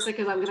this, Larissa,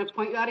 because I'm going to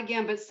point you out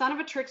again, but Son of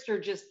a Trickster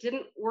just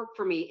didn't work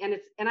for me. And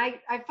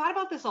I've thought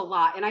about this a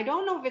lot, and I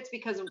don't know if it's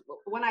because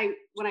when I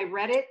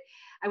read it,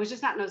 I was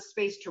just not in a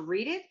space to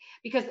read it,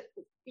 because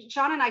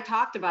Sean and I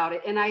talked about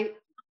it, and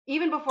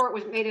even before it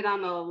was made it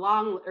on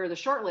the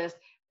short list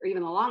or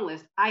even the long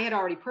list, I had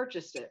already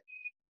purchased it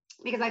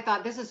because I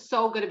thought this is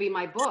so going to be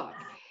my book.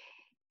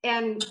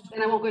 And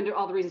I won't go into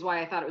all the reasons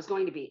why I thought it was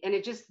going to be. And I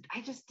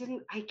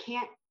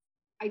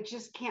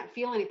just can't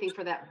feel anything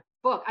for that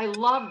book. I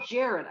love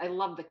Jared. I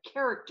love the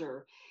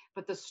character,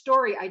 but the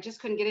story, I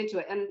just couldn't get into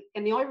it.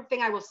 And the only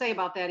thing I will say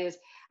about that is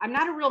I'm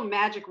not a real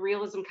magic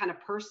realism kind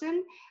of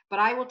person, but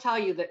I will tell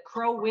you that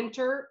Crow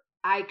Winter,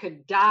 I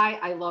could die.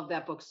 I love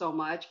that book so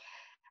much.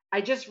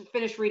 I just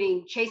finished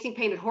reading Chasing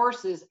Painted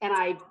Horses and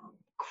I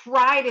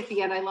cried at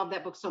the end. I love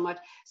that book so much.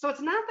 So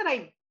it's not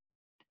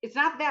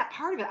that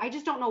part of it. I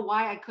just don't know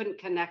why I couldn't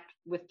connect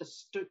with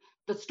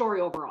the story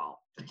overall.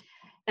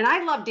 And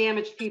I love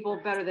Damaged People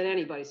better than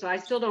anybody. So I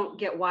still don't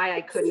get why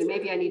I couldn't.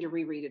 Maybe I need to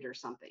reread it or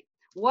something.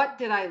 What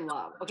did I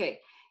love?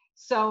 Okay.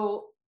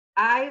 So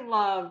I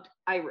loved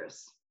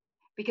Iris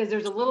because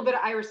there's a little bit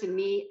of Iris in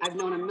me. I've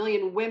known a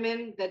million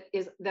women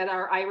that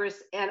are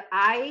Iris. And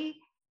I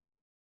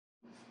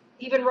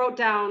even wrote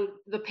down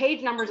the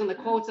page numbers and the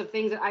quotes of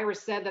things that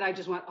Iris said that I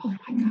just went, oh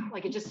my God,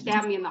 like it just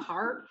stabbed me in the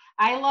heart.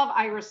 I love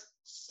Iris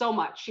so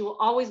much. She will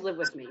always live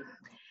with me.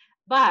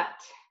 But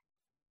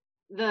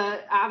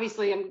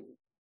obviously I'm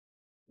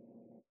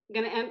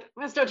going to end, I'm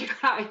going to start to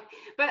cry,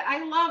 but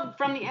I love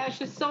From the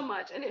Ashes so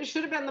much, and it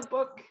should have been the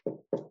book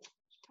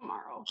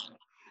tomorrow.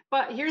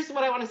 But here's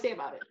what I want to say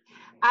about it.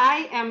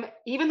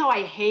 Even though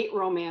I hate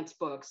romance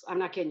books, I'm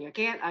not kidding you,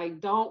 I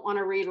don't want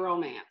to read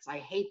romance. I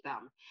hate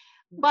them.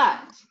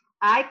 But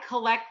I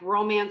collect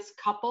romance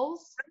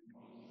couples.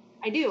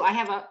 I do. I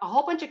have a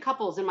whole bunch of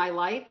couples in my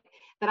life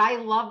that I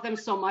love them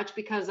so much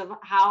because of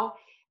how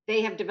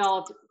they have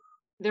developed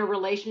their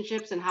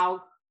relationships and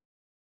how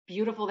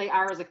beautiful they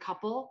are as a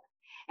couple.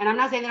 And I'm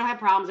not saying they don't have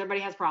problems.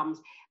 Everybody has problems,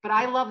 but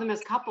I love them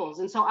as couples.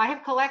 And so I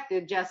have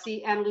collected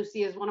Jesse and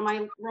Lucy as one of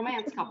my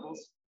romance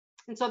couples.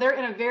 And so they're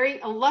in a very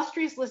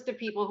illustrious list of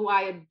people who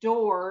I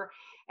adore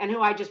and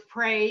who I just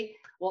pray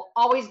will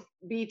always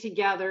be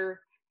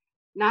together,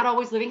 not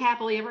always living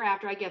happily ever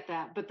after. I get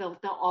that, but they'll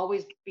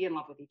always be in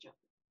love with each other.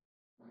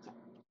 So,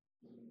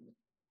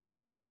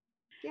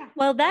 yeah.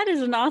 Well, that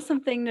is an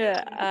awesome thing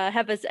to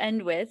have us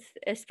end with,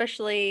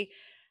 especially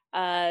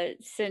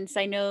since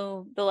I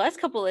know the last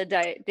couple of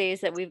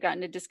days that we've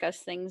gotten to discuss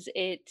things,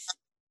 it's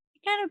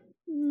kind of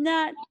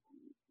not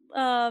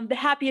the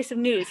happiest of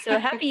news. So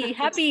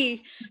happiness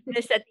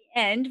at the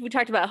end. We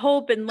talked about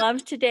hope and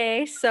love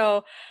today.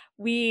 So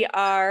we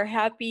are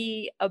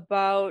happy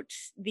about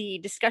the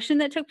discussion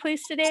that took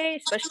place today,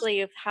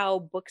 especially of how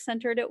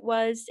book-centered it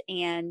was.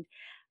 And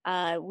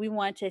we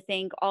want to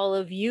thank all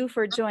of you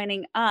for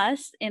joining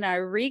us in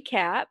our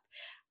recap.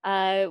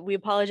 We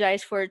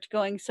apologize for it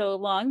going so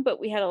long, but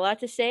we had a lot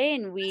to say,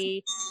 and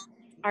we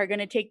are going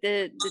to take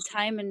the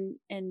time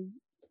and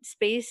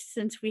space,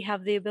 since we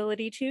have the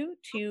ability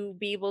to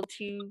be able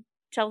to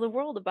tell the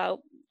world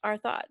about our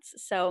thoughts.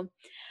 So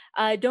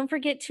don't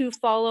forget to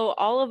follow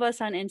all of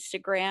us on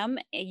Instagram.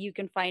 You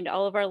can find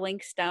all of our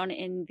links down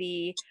in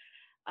the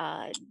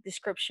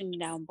description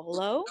down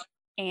below.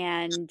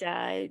 And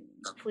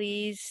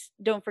please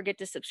don't forget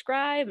to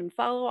subscribe and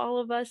follow all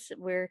of us.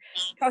 We're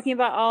talking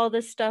about all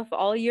this stuff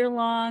all year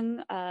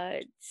long.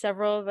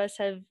 Several of us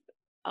have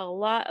a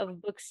lot of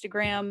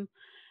Bookstagram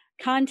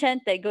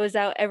content that goes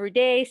out every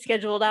day,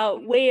 scheduled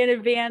out way in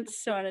advance,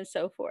 so on and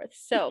so forth.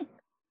 So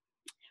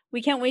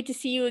we can't wait to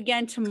see you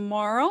again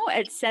tomorrow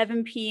at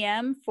 7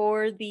 p.m.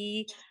 for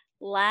the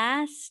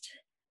last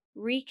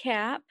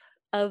recap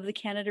of the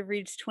Canada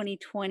Reads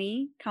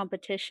 2020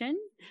 competition.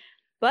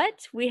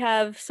 But we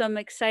have some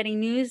exciting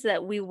news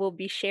that we will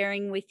be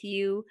sharing with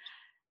you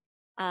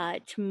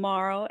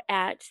tomorrow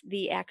at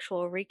the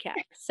actual recap.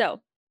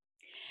 So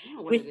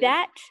with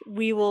that,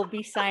 we will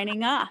be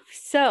signing off.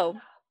 So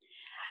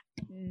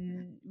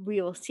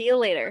we will see you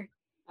later.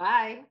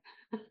 Bye.